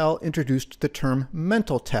 Cattell introduced the term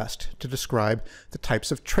mental test to describe the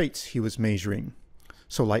types of traits he was measuring.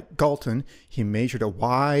 So like Galton, he measured a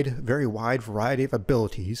very wide variety of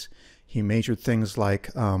abilities. He measured things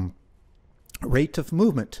like rate of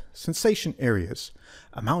movement, sensation areas,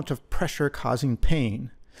 amount of pressure causing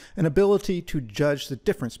pain, an ability to judge the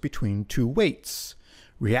difference between two weights,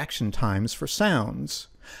 reaction times for sounds,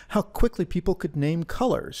 how quickly people could name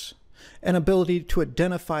colors, an ability to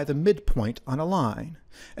identify the midpoint on a line,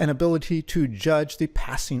 an ability to judge the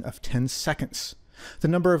passing of 10 seconds, the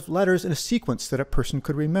number of letters in a sequence that a person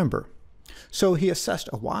could remember. So he assessed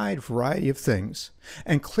a wide variety of things,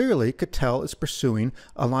 and clearly Cattell is pursuing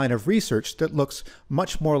a line of research that looks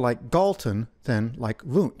much more like Galton than like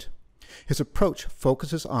Wundt. His approach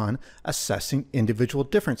focuses on assessing individual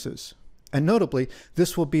differences. And notably,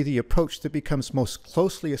 this will be the approach that becomes most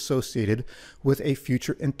closely associated with a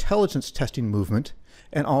future intelligence testing movement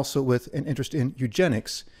and also with an interest in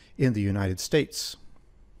eugenics in the United States.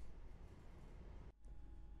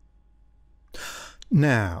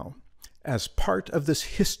 Now, As part of this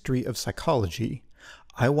history of psychology,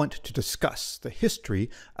 I want to discuss the history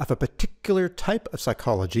of a particular type of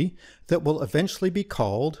psychology that will eventually be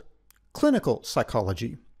called clinical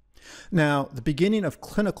psychology. Now, the beginning of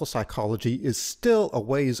clinical psychology is still a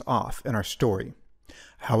ways off in our story.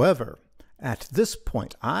 However, at this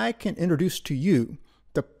point, I can introduce to you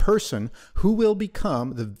the person who will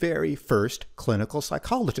become the very first clinical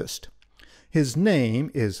psychologist. His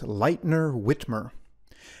name is Lightner Witmer,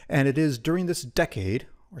 and it is during this decade,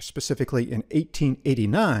 or specifically in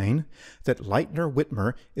 1889, that Lightner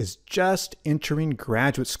Witmer is just entering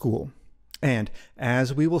graduate school. And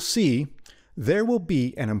as we will see, there will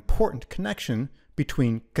be an important connection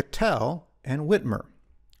between Cattell and Witmer.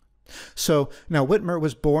 So now Witmer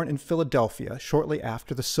was born in Philadelphia shortly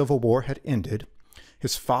after the Civil War had ended.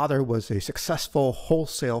 His father was a successful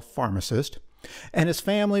wholesale pharmacist, and his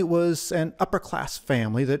family was an upper-class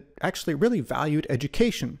family that actually really valued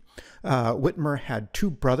education. Witmer had 2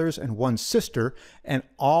 brothers and 1 sister, and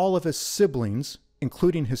all of his siblings,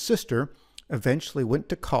 including his sister, eventually went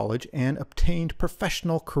to college and obtained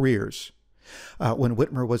professional careers. When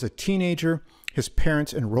Witmer was a teenager, his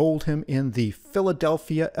parents enrolled him in the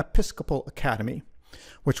Philadelphia Episcopal Academy,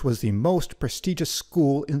 which was the most prestigious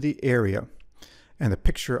school in the area. And the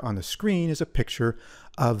picture on the screen is a picture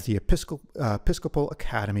of the Episcopal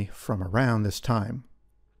Academy from around this time.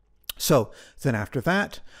 So then after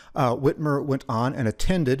that, Witmer went on and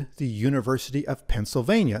attended the University of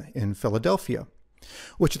Pennsylvania in Philadelphia,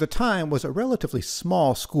 which at the time was a relatively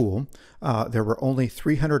small school. There were only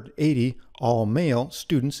 380 all-male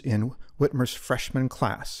students in Witmer's freshman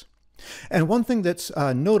class. And one thing that's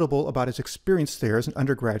notable about his experience there as an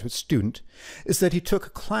undergraduate student is that he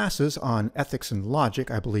took classes on ethics and logic,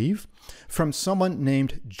 I believe, from someone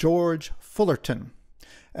named George Fullerton.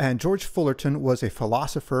 And George Fullerton was a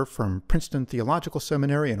philosopher from Princeton Theological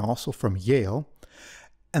Seminary and also from Yale.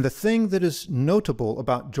 And the thing that is notable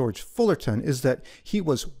about George Fullerton is that he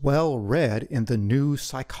was well read in the new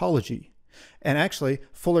psychology. And actually,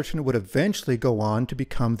 Fullerton would eventually go on to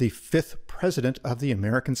become the 5th president of the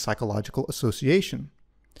American Psychological Association.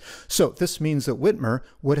 So this means that Witmer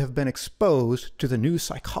would have been exposed to the new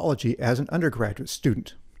psychology as an undergraduate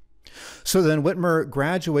student. So then Witmer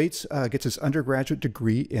graduates, gets his undergraduate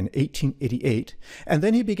degree in 1888, and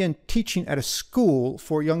then he began teaching at a school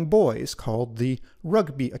for young boys called the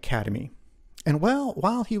Rugby Academy. And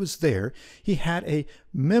while he was there, he had a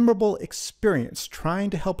memorable experience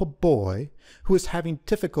trying to help a boy who was having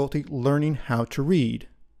difficulty learning how to read.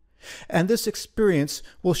 And this experience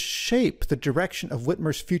will shape the direction of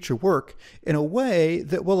Witmer's future work in a way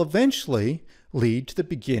that will eventually lead to the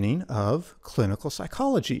beginning of clinical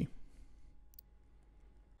psychology.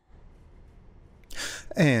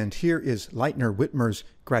 And here is Lightner Witmer's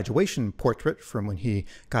graduation portrait from when he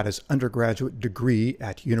got his undergraduate degree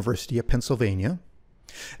at University of Pennsylvania.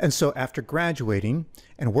 And so after graduating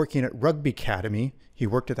and working at Rugby Academy, he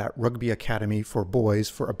worked at that Rugby Academy for boys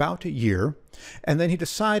for about a year, and then he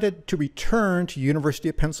decided to return to University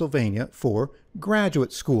of Pennsylvania for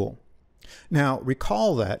graduate school. Now,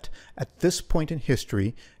 recall that at this point in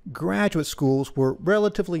history, graduate schools were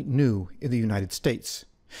relatively new in the United States.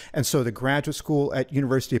 And so the graduate school at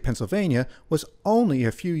University of Pennsylvania was only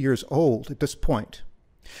a few years old at this point.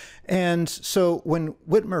 And so when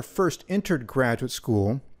Witmer first entered graduate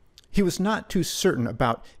school, he was not too certain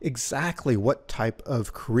about exactly what type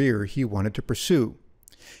of career he wanted to pursue.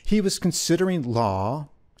 He was considering law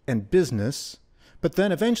and business, but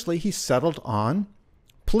then eventually he settled on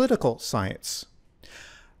political science.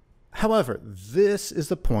 However, this is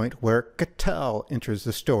the point where Cattell enters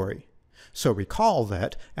the story. So recall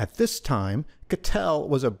that at this time, Cattell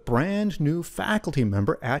was a brand new faculty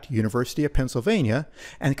member at University of Pennsylvania,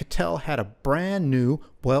 and Cattell had a brand new,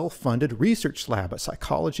 well-funded research lab, a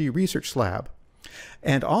psychology research lab.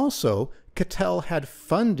 And also, Cattell had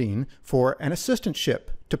funding for an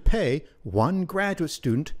assistantship to pay 1 graduate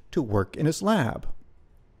student to work in his lab.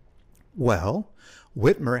 Well,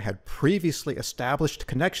 Witmer had previously established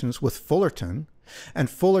connections with Fullerton, and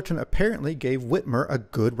Fullerton apparently gave Witmer a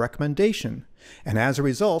good recommendation, and as a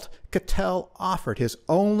result, Cattell offered his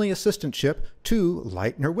only assistantship to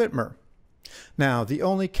Lightner Witmer. Now, the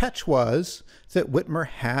only catch was that Witmer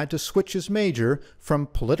had to switch his major from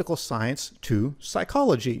political science to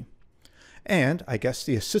psychology. And I guess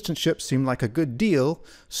the assistantship seemed like a good deal,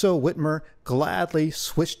 so Witmer gladly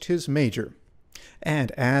switched his major.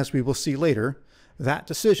 And as we will see later, that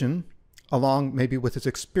decision, along maybe with his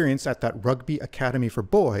experience at that Rugby Academy for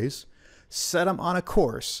boys, set him on a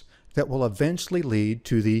course that will eventually lead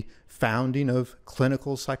to the founding of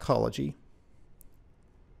clinical psychology.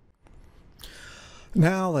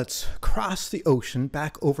 Now let's cross the ocean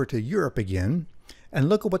back over to Europe again and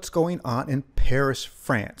look at what's going on in Paris,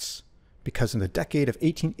 France, because in the decade of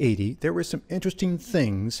 1880 there were some interesting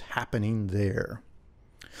things happening there.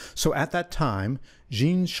 So at that time,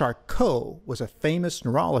 Jean Charcot was a famous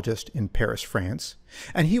neurologist in Paris, France,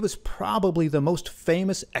 and he was probably the most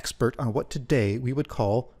famous expert on what today we would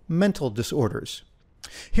call mental disorders.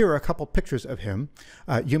 Here are a couple pictures of him.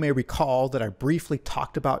 You may recall that I briefly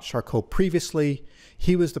talked about Charcot previously.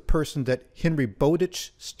 He was the person that Henry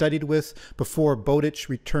Bowditch studied with before Bowditch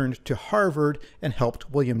returned to Harvard and helped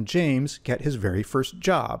William James get his very first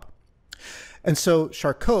job. And so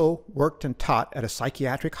Charcot worked and taught at a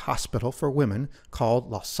psychiatric hospital for women called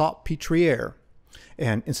La Salpêtrière.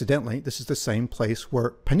 And incidentally, this is the same place where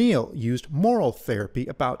Peniel used moral therapy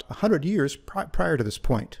about 100 years prior to this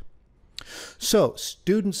point. So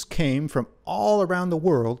students came from all around the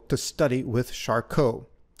world to study with Charcot,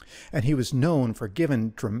 and he was known for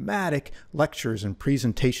giving dramatic lectures and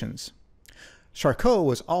presentations. Charcot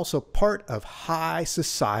was also part of high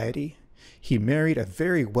society. He married a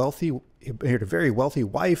very wealthy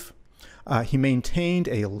wife. He maintained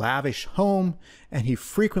a lavish home, and he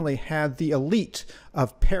frequently had the elite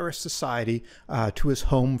of Paris society to his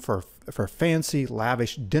home for fancy,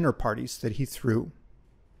 lavish dinner parties that he threw.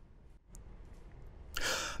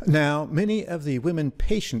 Now, many of the women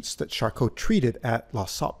patients that Charcot treated at La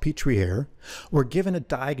Salpêtrière were given a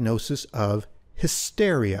diagnosis of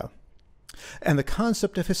hysteria. And the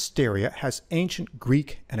concept of hysteria has ancient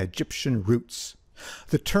Greek and Egyptian roots.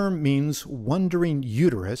 The term means wandering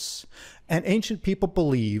uterus, and ancient people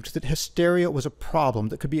believed that hysteria was a problem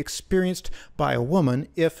that could be experienced by a woman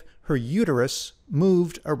if her uterus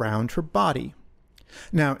moved around her body.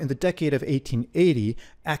 Now, in the decade of 1880,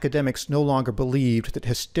 academics no longer believed that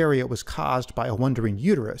hysteria was caused by a wandering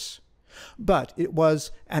uterus, but it was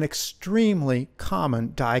an extremely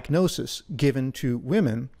common diagnosis given to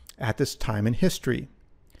women at this time in history.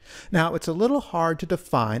 Now, it's a little hard to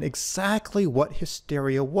define exactly what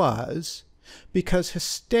hysteria was, because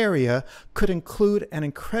hysteria could include an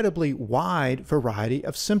incredibly wide variety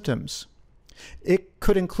of symptoms. It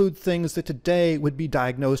could include things that today would be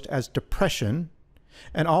diagnosed as depression,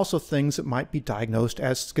 and also things that might be diagnosed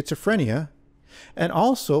as schizophrenia, and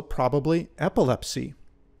also probably epilepsy.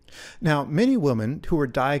 Now, many women who were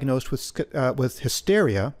diagnosed with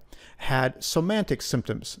hysteria had somatic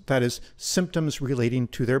symptoms, that is, symptoms relating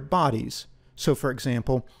to their bodies. So, for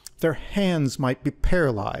example, their hands might be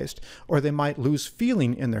paralyzed, or they might lose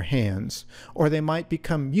feeling in their hands, or they might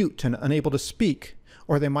become mute and unable to speak,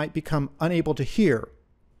 or they might become unable to hear.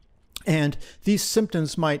 And these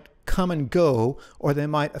symptoms might come and go, or they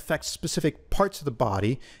might affect specific parts of the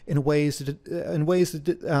body in ways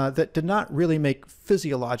that did not really make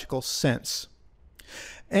physiological sense.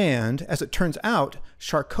 And as it turns out,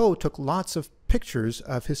 Charcot took lots of pictures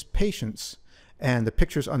of his patients, and the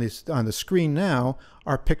pictures on the screen now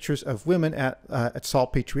are pictures of women at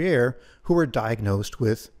Salpêtrière who were diagnosed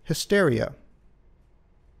with hysteria.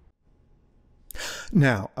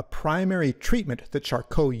 Now, a primary treatment that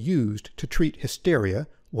Charcot used to treat hysteria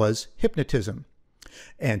was hypnotism.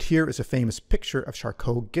 And here is a famous picture of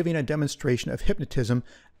Charcot giving a demonstration of hypnotism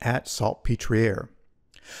at Salpêtrière.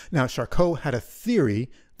 Now, Charcot had a theory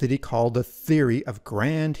that he called the theory of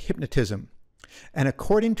grand hypnotism. And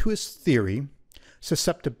according to his theory,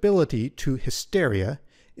 susceptibility to hysteria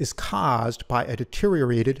is caused by a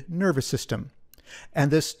deteriorated nervous system. And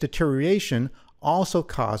this deterioration also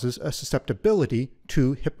causes a susceptibility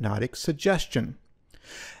to hypnotic suggestion.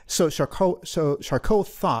 So Charcot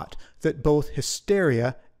thought that both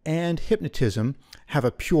hysteria and hypnotism have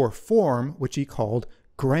a pure form, which he called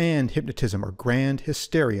grand hypnotism or grand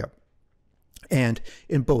hysteria. And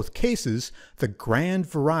in both cases, the grand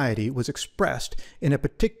variety was expressed in a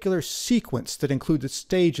particular sequence that included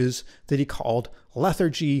stages that he called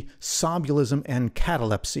lethargy, somnambulism, and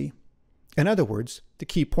catalepsy. In other words, the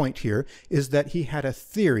key point here is that he had a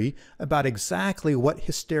theory about exactly what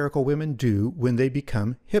hysterical women do when they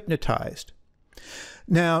become hypnotized.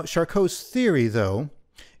 Now, Charcot's theory, though,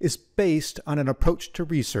 is based on an approach to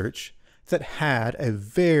research that had a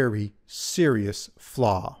very serious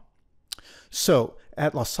flaw. So,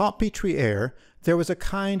 at La Salpêtrière, there was a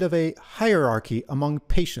kind of a hierarchy among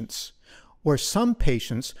patients, where some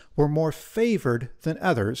patients were more favored than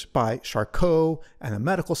others by Charcot and the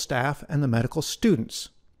medical staff and the medical students.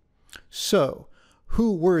 So,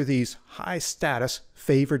 who were these high-status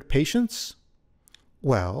favored patients?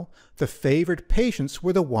 Well, the favored patients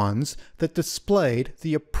were the ones that displayed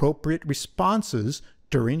the appropriate responses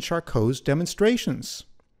during Charcot's demonstrations.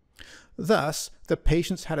 Thus, the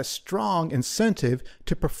patients had a strong incentive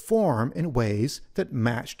to perform in ways that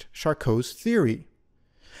matched Charcot's theory.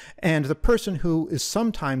 And the person who is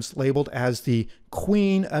sometimes labeled as the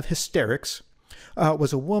Queen of Hysterics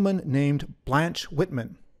was a woman named Blanche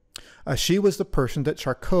Whitman. She was the person that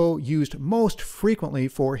Charcot used most frequently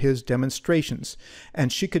for his demonstrations,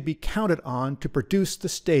 and she could be counted on to produce the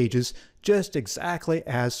stages just exactly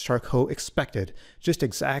as Charcot expected, just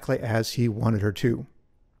exactly as he wanted her to.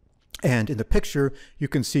 And in the picture, you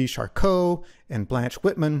can see Charcot and Blanche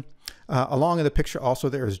Whitman. Along in the picture also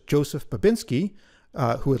there is Joseph Babinski,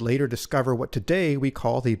 who would later discover what today we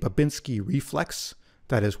call the Babinski reflex.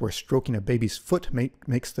 That is where stroking a baby's foot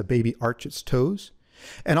makes the baby arch its toes.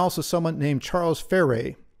 And also someone named Charles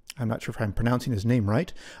Ferré. I'm not sure if I'm pronouncing his name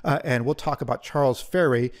right. And we'll talk about Charles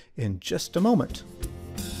Ferré in just a moment.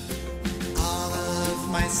 All of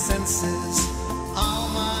my senses, all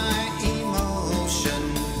my emotion,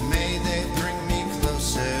 may they bring me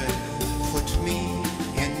closer, put me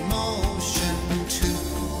in motion to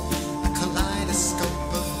a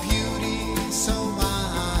kaleidoscope of beauty so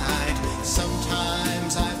wide.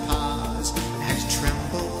 Sometimes I pause and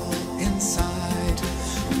tremble inside.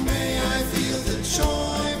 May I feel the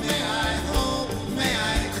joy, may I hope, may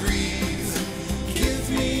I grieve. Give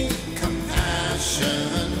me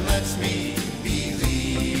compassion, let me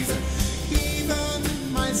believe.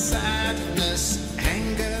 Even my sadness,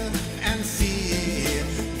 anger, and fear,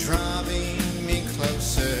 drawing me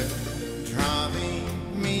closer,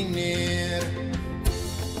 drawing me near.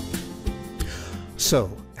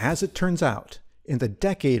 So, as it turns out, in the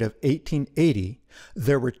decade of 1880,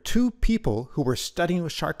 there were two people who were studying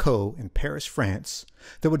with Charcot in Paris, France,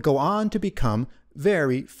 that would go on to become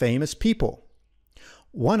very famous people.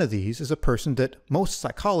 One of these is a person that most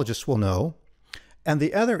psychologists will know, and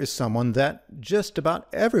the other is someone that just about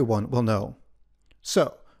everyone will know.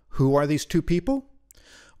 So, who are these two people?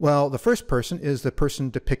 Well, the first person is the person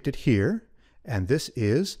depicted here, and this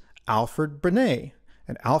is Alfred Binet.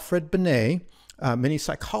 And Alfred Binet, many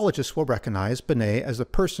psychologists will recognize Binet as the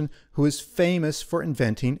person who is famous for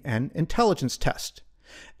inventing an intelligence test.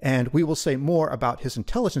 And we will say more about his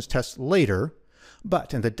intelligence test later,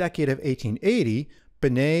 but in the decade of 1880,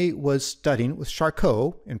 Binet was studying with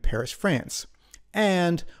Charcot in Paris, France.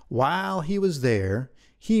 And while he was there,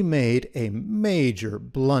 he made a major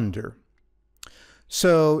blunder.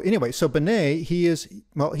 So anyway, so Binet,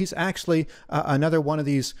 he's actually another one of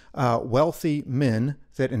these wealthy men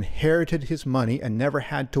that inherited his money and never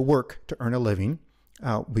had to work to earn a living.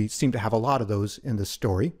 We seem to have a lot of those in this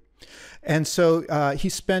story. And so he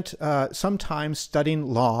spent some time studying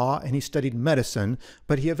law and he studied medicine,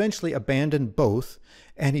 but he eventually abandoned both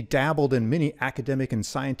and he dabbled in many academic and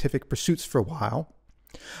scientific pursuits for a while.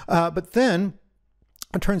 But then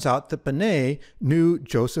it turns out that Binet knew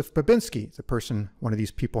Joseph Babinski, the person, one of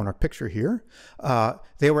these people in our picture here.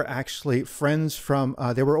 They were actually friends from,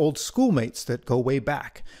 they were old schoolmates that go way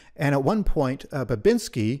back. And at one point,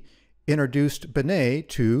 Babinski introduced Binet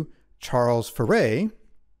to Charles Ferré,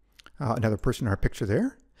 another person in our picture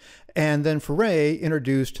there. And then Ferré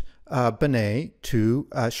introduced Binet to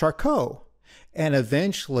Charcot. And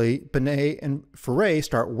eventually, Binet and Ferré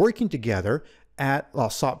start working together at La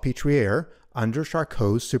Salpêtrière under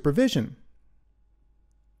Charcot's supervision.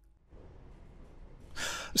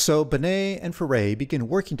 So Binet and Ferré begin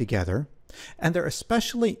working together, and they're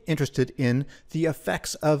especially interested in the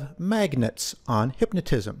effects of magnets on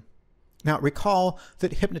hypnotism. Now recall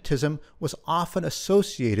that hypnotism was often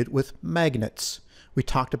associated with magnets. We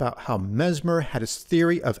talked about how Mesmer had his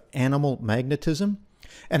theory of animal magnetism,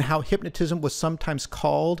 and how hypnotism was sometimes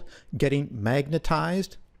called getting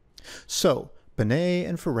magnetized. So Binet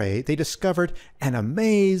and Ferré, they discovered an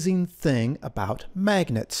amazing thing about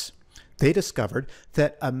magnets. They discovered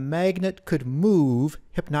that a magnet could move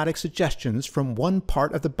hypnotic suggestions from one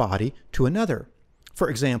part of the body to another. For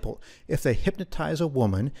example, if they hypnotize a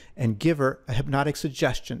woman and give her a hypnotic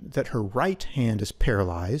suggestion that her right hand is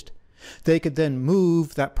paralyzed, they could then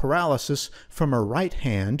move that paralysis from her right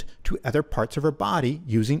hand to other parts of her body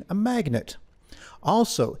using a magnet.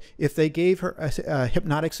 Also, if they gave her a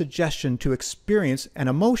hypnotic suggestion to experience an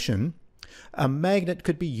emotion, a magnet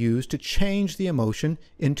could be used to change the emotion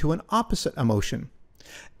into an opposite emotion.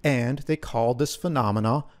 And they called this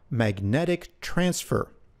phenomena magnetic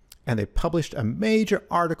transfer. And they published a major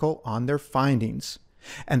article on their findings.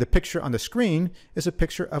 And the picture on the screen is a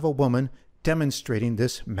picture of a woman demonstrating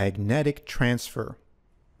this magnetic transfer.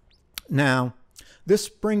 Now, this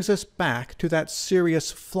brings us back to that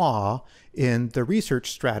serious flaw in the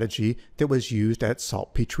research strategy that was used at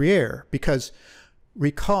Salpêtrière, because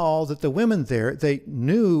recall that the women there, they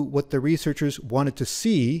knew what the researchers wanted to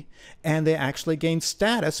see, and they actually gained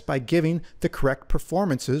status by giving the correct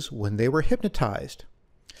performances when they were hypnotized.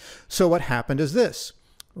 So what happened is this.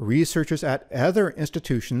 Researchers at other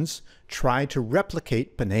institutions tried to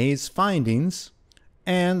replicate Binet's findings,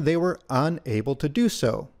 and they were unable to do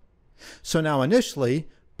so. So now initially,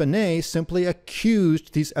 Binet simply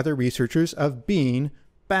accused these other researchers of being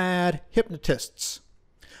bad hypnotists.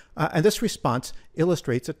 And this response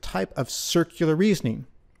illustrates a type of circular reasoning.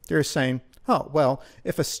 They're saying, oh, well,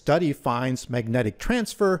 if a study finds magnetic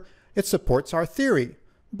transfer, it supports our theory.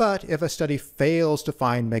 But if a study fails to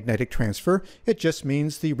find magnetic transfer, it just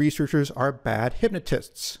means the researchers are bad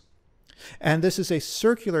hypnotists. And this is a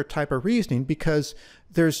circular type of reasoning because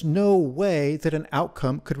there's no way that an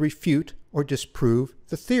outcome could refute or disprove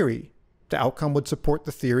the theory. The outcome would support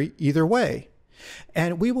the theory either way.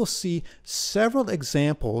 And we will see several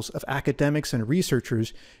examples of academics and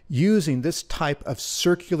researchers using this type of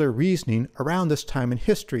circular reasoning around this time in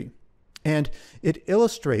history. And it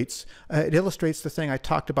illustrates the thing I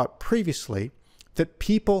talked about previously, that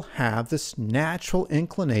people have this natural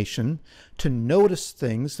inclination to notice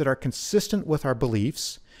things that are consistent with our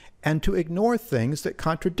beliefs and to ignore things that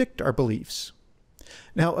contradict our beliefs.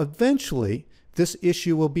 Now, eventually, this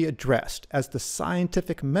issue will be addressed as the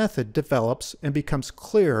scientific method develops and becomes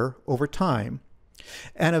clearer over time.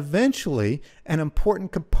 And eventually, an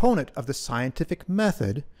important component of the scientific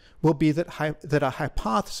method will be that a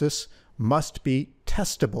hypothesis must be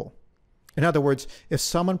testable. In other words, if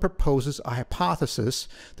someone proposes a hypothesis,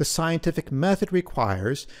 the scientific method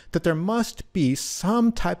requires that there must be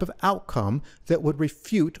some type of outcome that would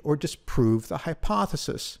refute or disprove the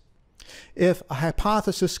hypothesis. If a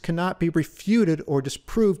hypothesis cannot be refuted or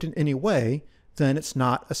disproved in any way, then it's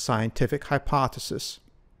not a scientific hypothesis.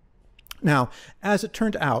 Now, as it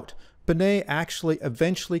turned out, Binet actually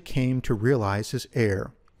eventually came to realize his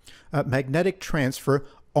error. Magnetic transfer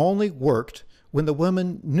only worked when the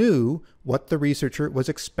woman knew what the researcher was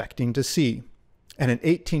expecting to see. And in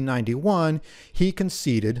 1891, he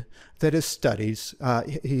conceded that his studies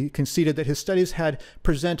had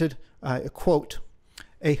presented, quote,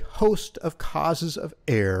 a host of causes of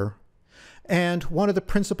error, and one of the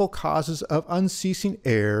principal causes of unceasing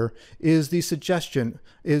error is suggestion,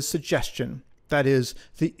 that is,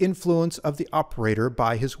 the influence of the operator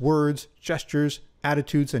by his words, gestures,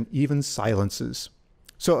 attitudes, and even silences.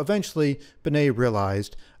 So eventually, Binet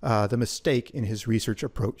realized the mistake in his research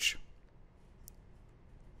approach.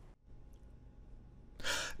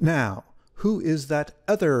 Now, who is that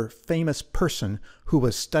other famous person who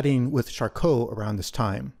was studying with Charcot around this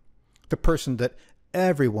time? The person that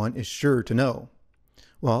everyone is sure to know.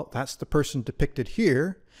 Well, that's the person depicted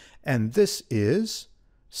here, and this is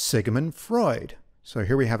Sigmund Freud. So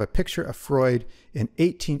here we have a picture of Freud in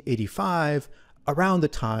 1885, around the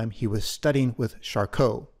time he was studying with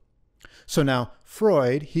Charcot. So now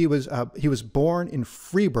Freud, he was born in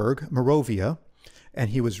Freiburg, Moravia, and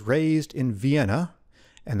he was raised in Vienna.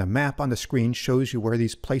 And the map on the screen shows you where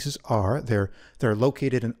these places are. They're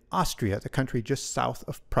located in Austria, the country just south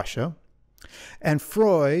of Prussia. And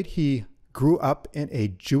Freud, he grew up in a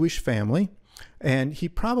Jewish family, and he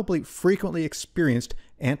probably frequently experienced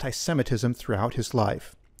anti-Semitism throughout his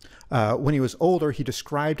life. When he was older, he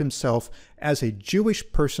described himself as a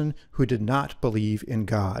Jewish person who did not believe in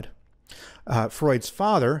God. Freud's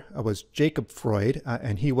father was Jacob Freud,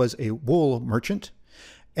 and he was a wool merchant.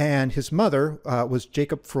 And his mother was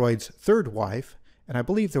Jacob Freud's third wife, and I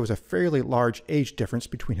believe there was a fairly large age difference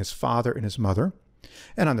between his father and his mother.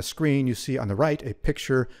 And on the screen, you see on the right a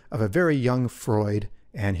picture of a very young Freud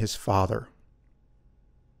and his father.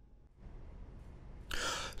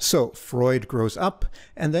 So Freud grows up,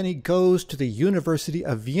 and then he goes to the University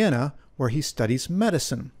of Vienna, where he studies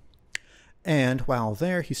medicine. And while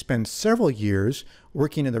there, he spends several years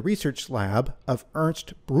working in the research lab of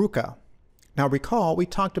Ernst Brücke. Now recall, we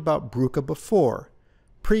talked about Brücke before.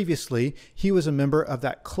 Previously, he was a member of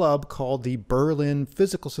that club called the Berlin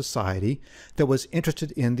Physical Society that was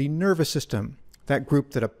interested in the nervous system, that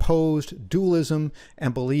group that opposed dualism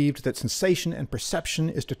and believed that sensation and perception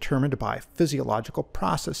is determined by physiological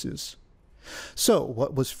processes. So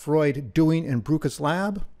what was Freud doing in Brücke's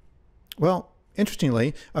lab? Well,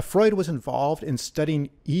 interestingly, Freud was involved in studying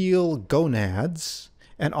eel gonads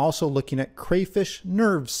and also looking at crayfish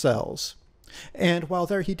nerve cells. And while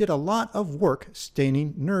there, he did a lot of work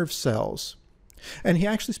staining nerve cells. And he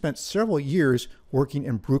actually spent several years working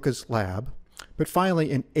in Brücke's lab. But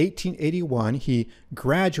finally, in 1881, he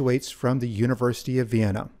graduates from the University of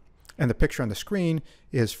Vienna. And the picture on the screen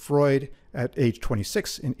is Freud at age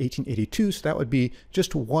 26 in 1882. So that would be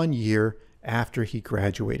just 1 year after he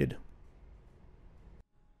graduated.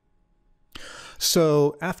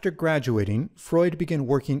 So after graduating, Freud began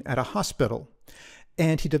working at a hospital,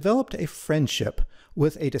 and he developed a friendship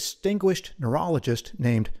with a distinguished neurologist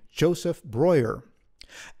named Joseph Breuer.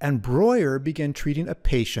 And Breuer began treating a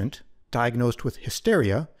patient diagnosed with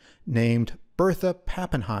hysteria named Bertha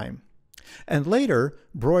Pappenheim. And later,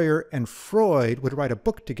 Breuer and Freud would write a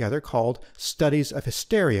book together called Studies of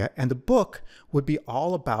Hysteria, and the book would be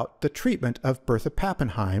all about the treatment of Bertha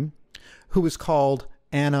Pappenheim, who was called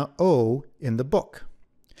Anna O in the book.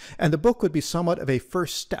 And the book would be somewhat of a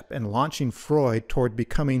first step in launching Freud toward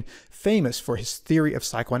becoming famous for his theory of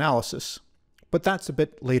psychoanalysis. But that's a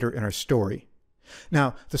bit later in our story.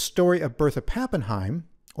 Now, the story of Bertha Pappenheim,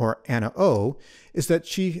 or Anna O, is that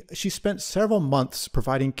she spent several months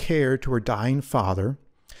providing care to her dying father,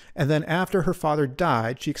 and then after her father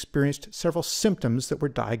died, she experienced several symptoms that were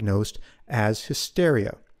diagnosed as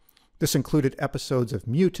hysteria. This included episodes of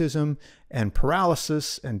mutism and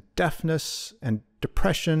paralysis and deafness and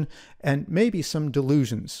depression and maybe some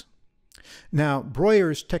delusions. Now,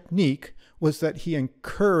 Breuer's technique was that he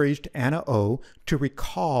encouraged Anna O to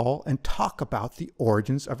recall and talk about the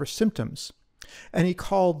origins of her symptoms. And he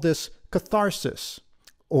called this catharsis,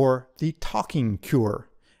 or the talking cure,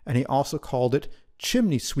 and he also called it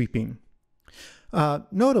chimney sweeping.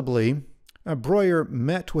 Notably, Breuer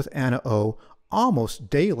met with Anna O almost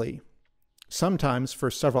daily, sometimes for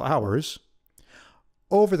several hours,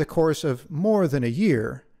 over the course of more than a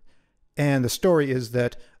year. And the story is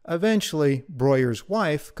that eventually Breuer's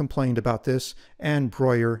wife complained about this, and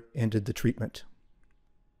Breuer ended the treatment.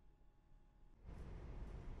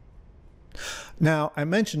 Now, I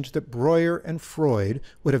mentioned that Breuer and Freud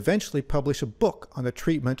would eventually publish a book on the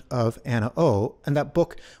treatment of Anna O, and that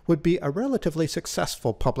book would be a relatively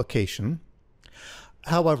successful publication.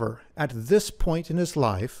 However, at this point in his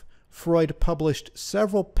life, Freud published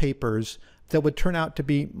several papers that would turn out to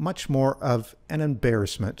be much more of an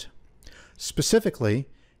embarrassment. Specifically,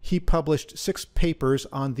 he published 6 papers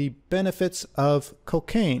on the benefits of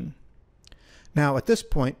cocaine. Now, at this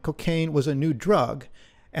point, cocaine was a new drug,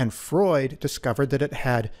 and Freud discovered that it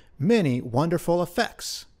had many wonderful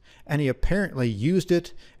effects, and he apparently used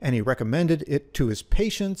it, and he recommended it to his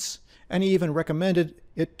patients, and he even recommended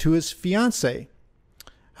it to his fiancée.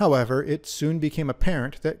 However, it soon became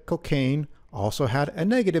apparent that cocaine also had a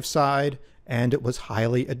negative side, and it was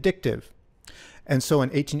highly addictive. And so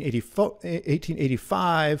in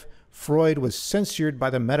 1885, Freud was censured by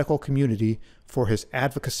the medical community for his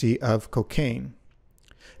advocacy of cocaine.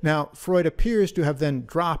 Now, Freud appears to have then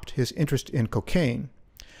dropped his interest in cocaine.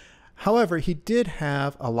 However, he did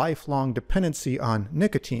have a lifelong dependency on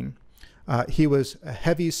nicotine. He was a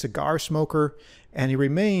heavy cigar smoker, and he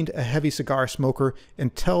remained a heavy cigar smoker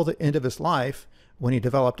until the end of his life, when he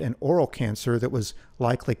developed an oral cancer that was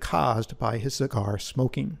likely caused by his cigar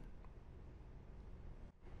smoking.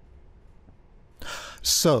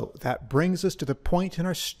 So that brings us to the point in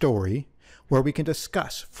our story where we can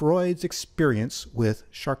discuss Freud's experience with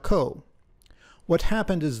Charcot. What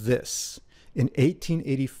happened is this. In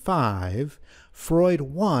 1885, Freud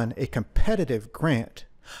won a competitive grant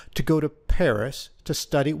to go to Paris to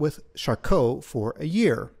study with Charcot for a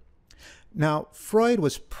year. Now, Freud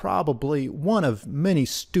was probably one of many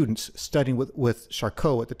students studying with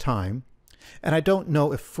Charcot at the time, and I don't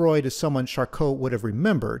know if Freud is someone Charcot would have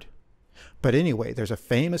remembered. But anyway, there's a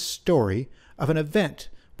famous story of an event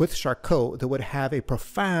with Charcot that would have a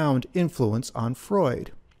profound influence on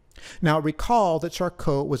Freud. Now, recall that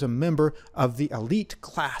Charcot was a member of the elite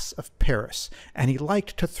class of Paris, and he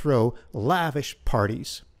liked to throw lavish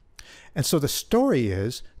parties. And so the story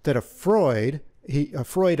is that Freud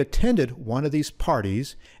attended one of these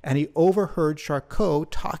parties, and he overheard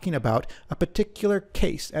Charcot talking about a particular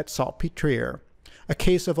case at Salpêtrière, a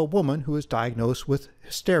case of a woman who was diagnosed with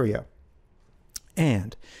hysteria.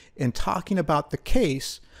 And in talking about the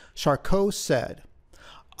case, Charcot said,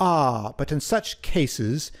 "Ah, but in such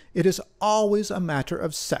cases, it is always a matter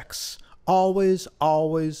of sex. Always,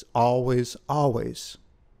 always, always, always."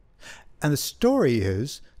 And the story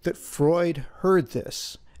is that Freud heard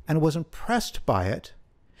this and was impressed by it,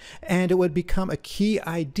 and it would become a key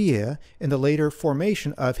idea in the later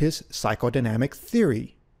formation of his psychodynamic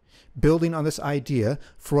theory. Building on this idea,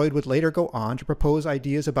 Freud would later go on to propose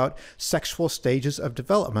ideas about sexual stages of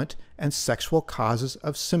development and sexual causes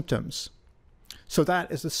of symptoms. So that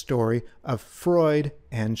is the story of Freud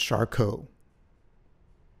and Charcot.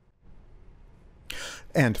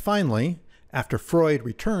 And finally, after Freud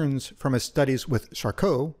returns from his studies with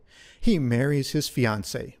Charcot, he marries his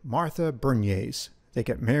fiancée, Martha Bernier. They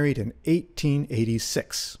get married in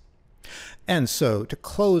 1886. And so, to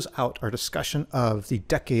close out our discussion of the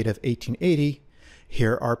decade of 1880,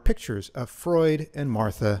 here are pictures of Freud and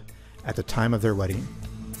Martha at the time of their wedding.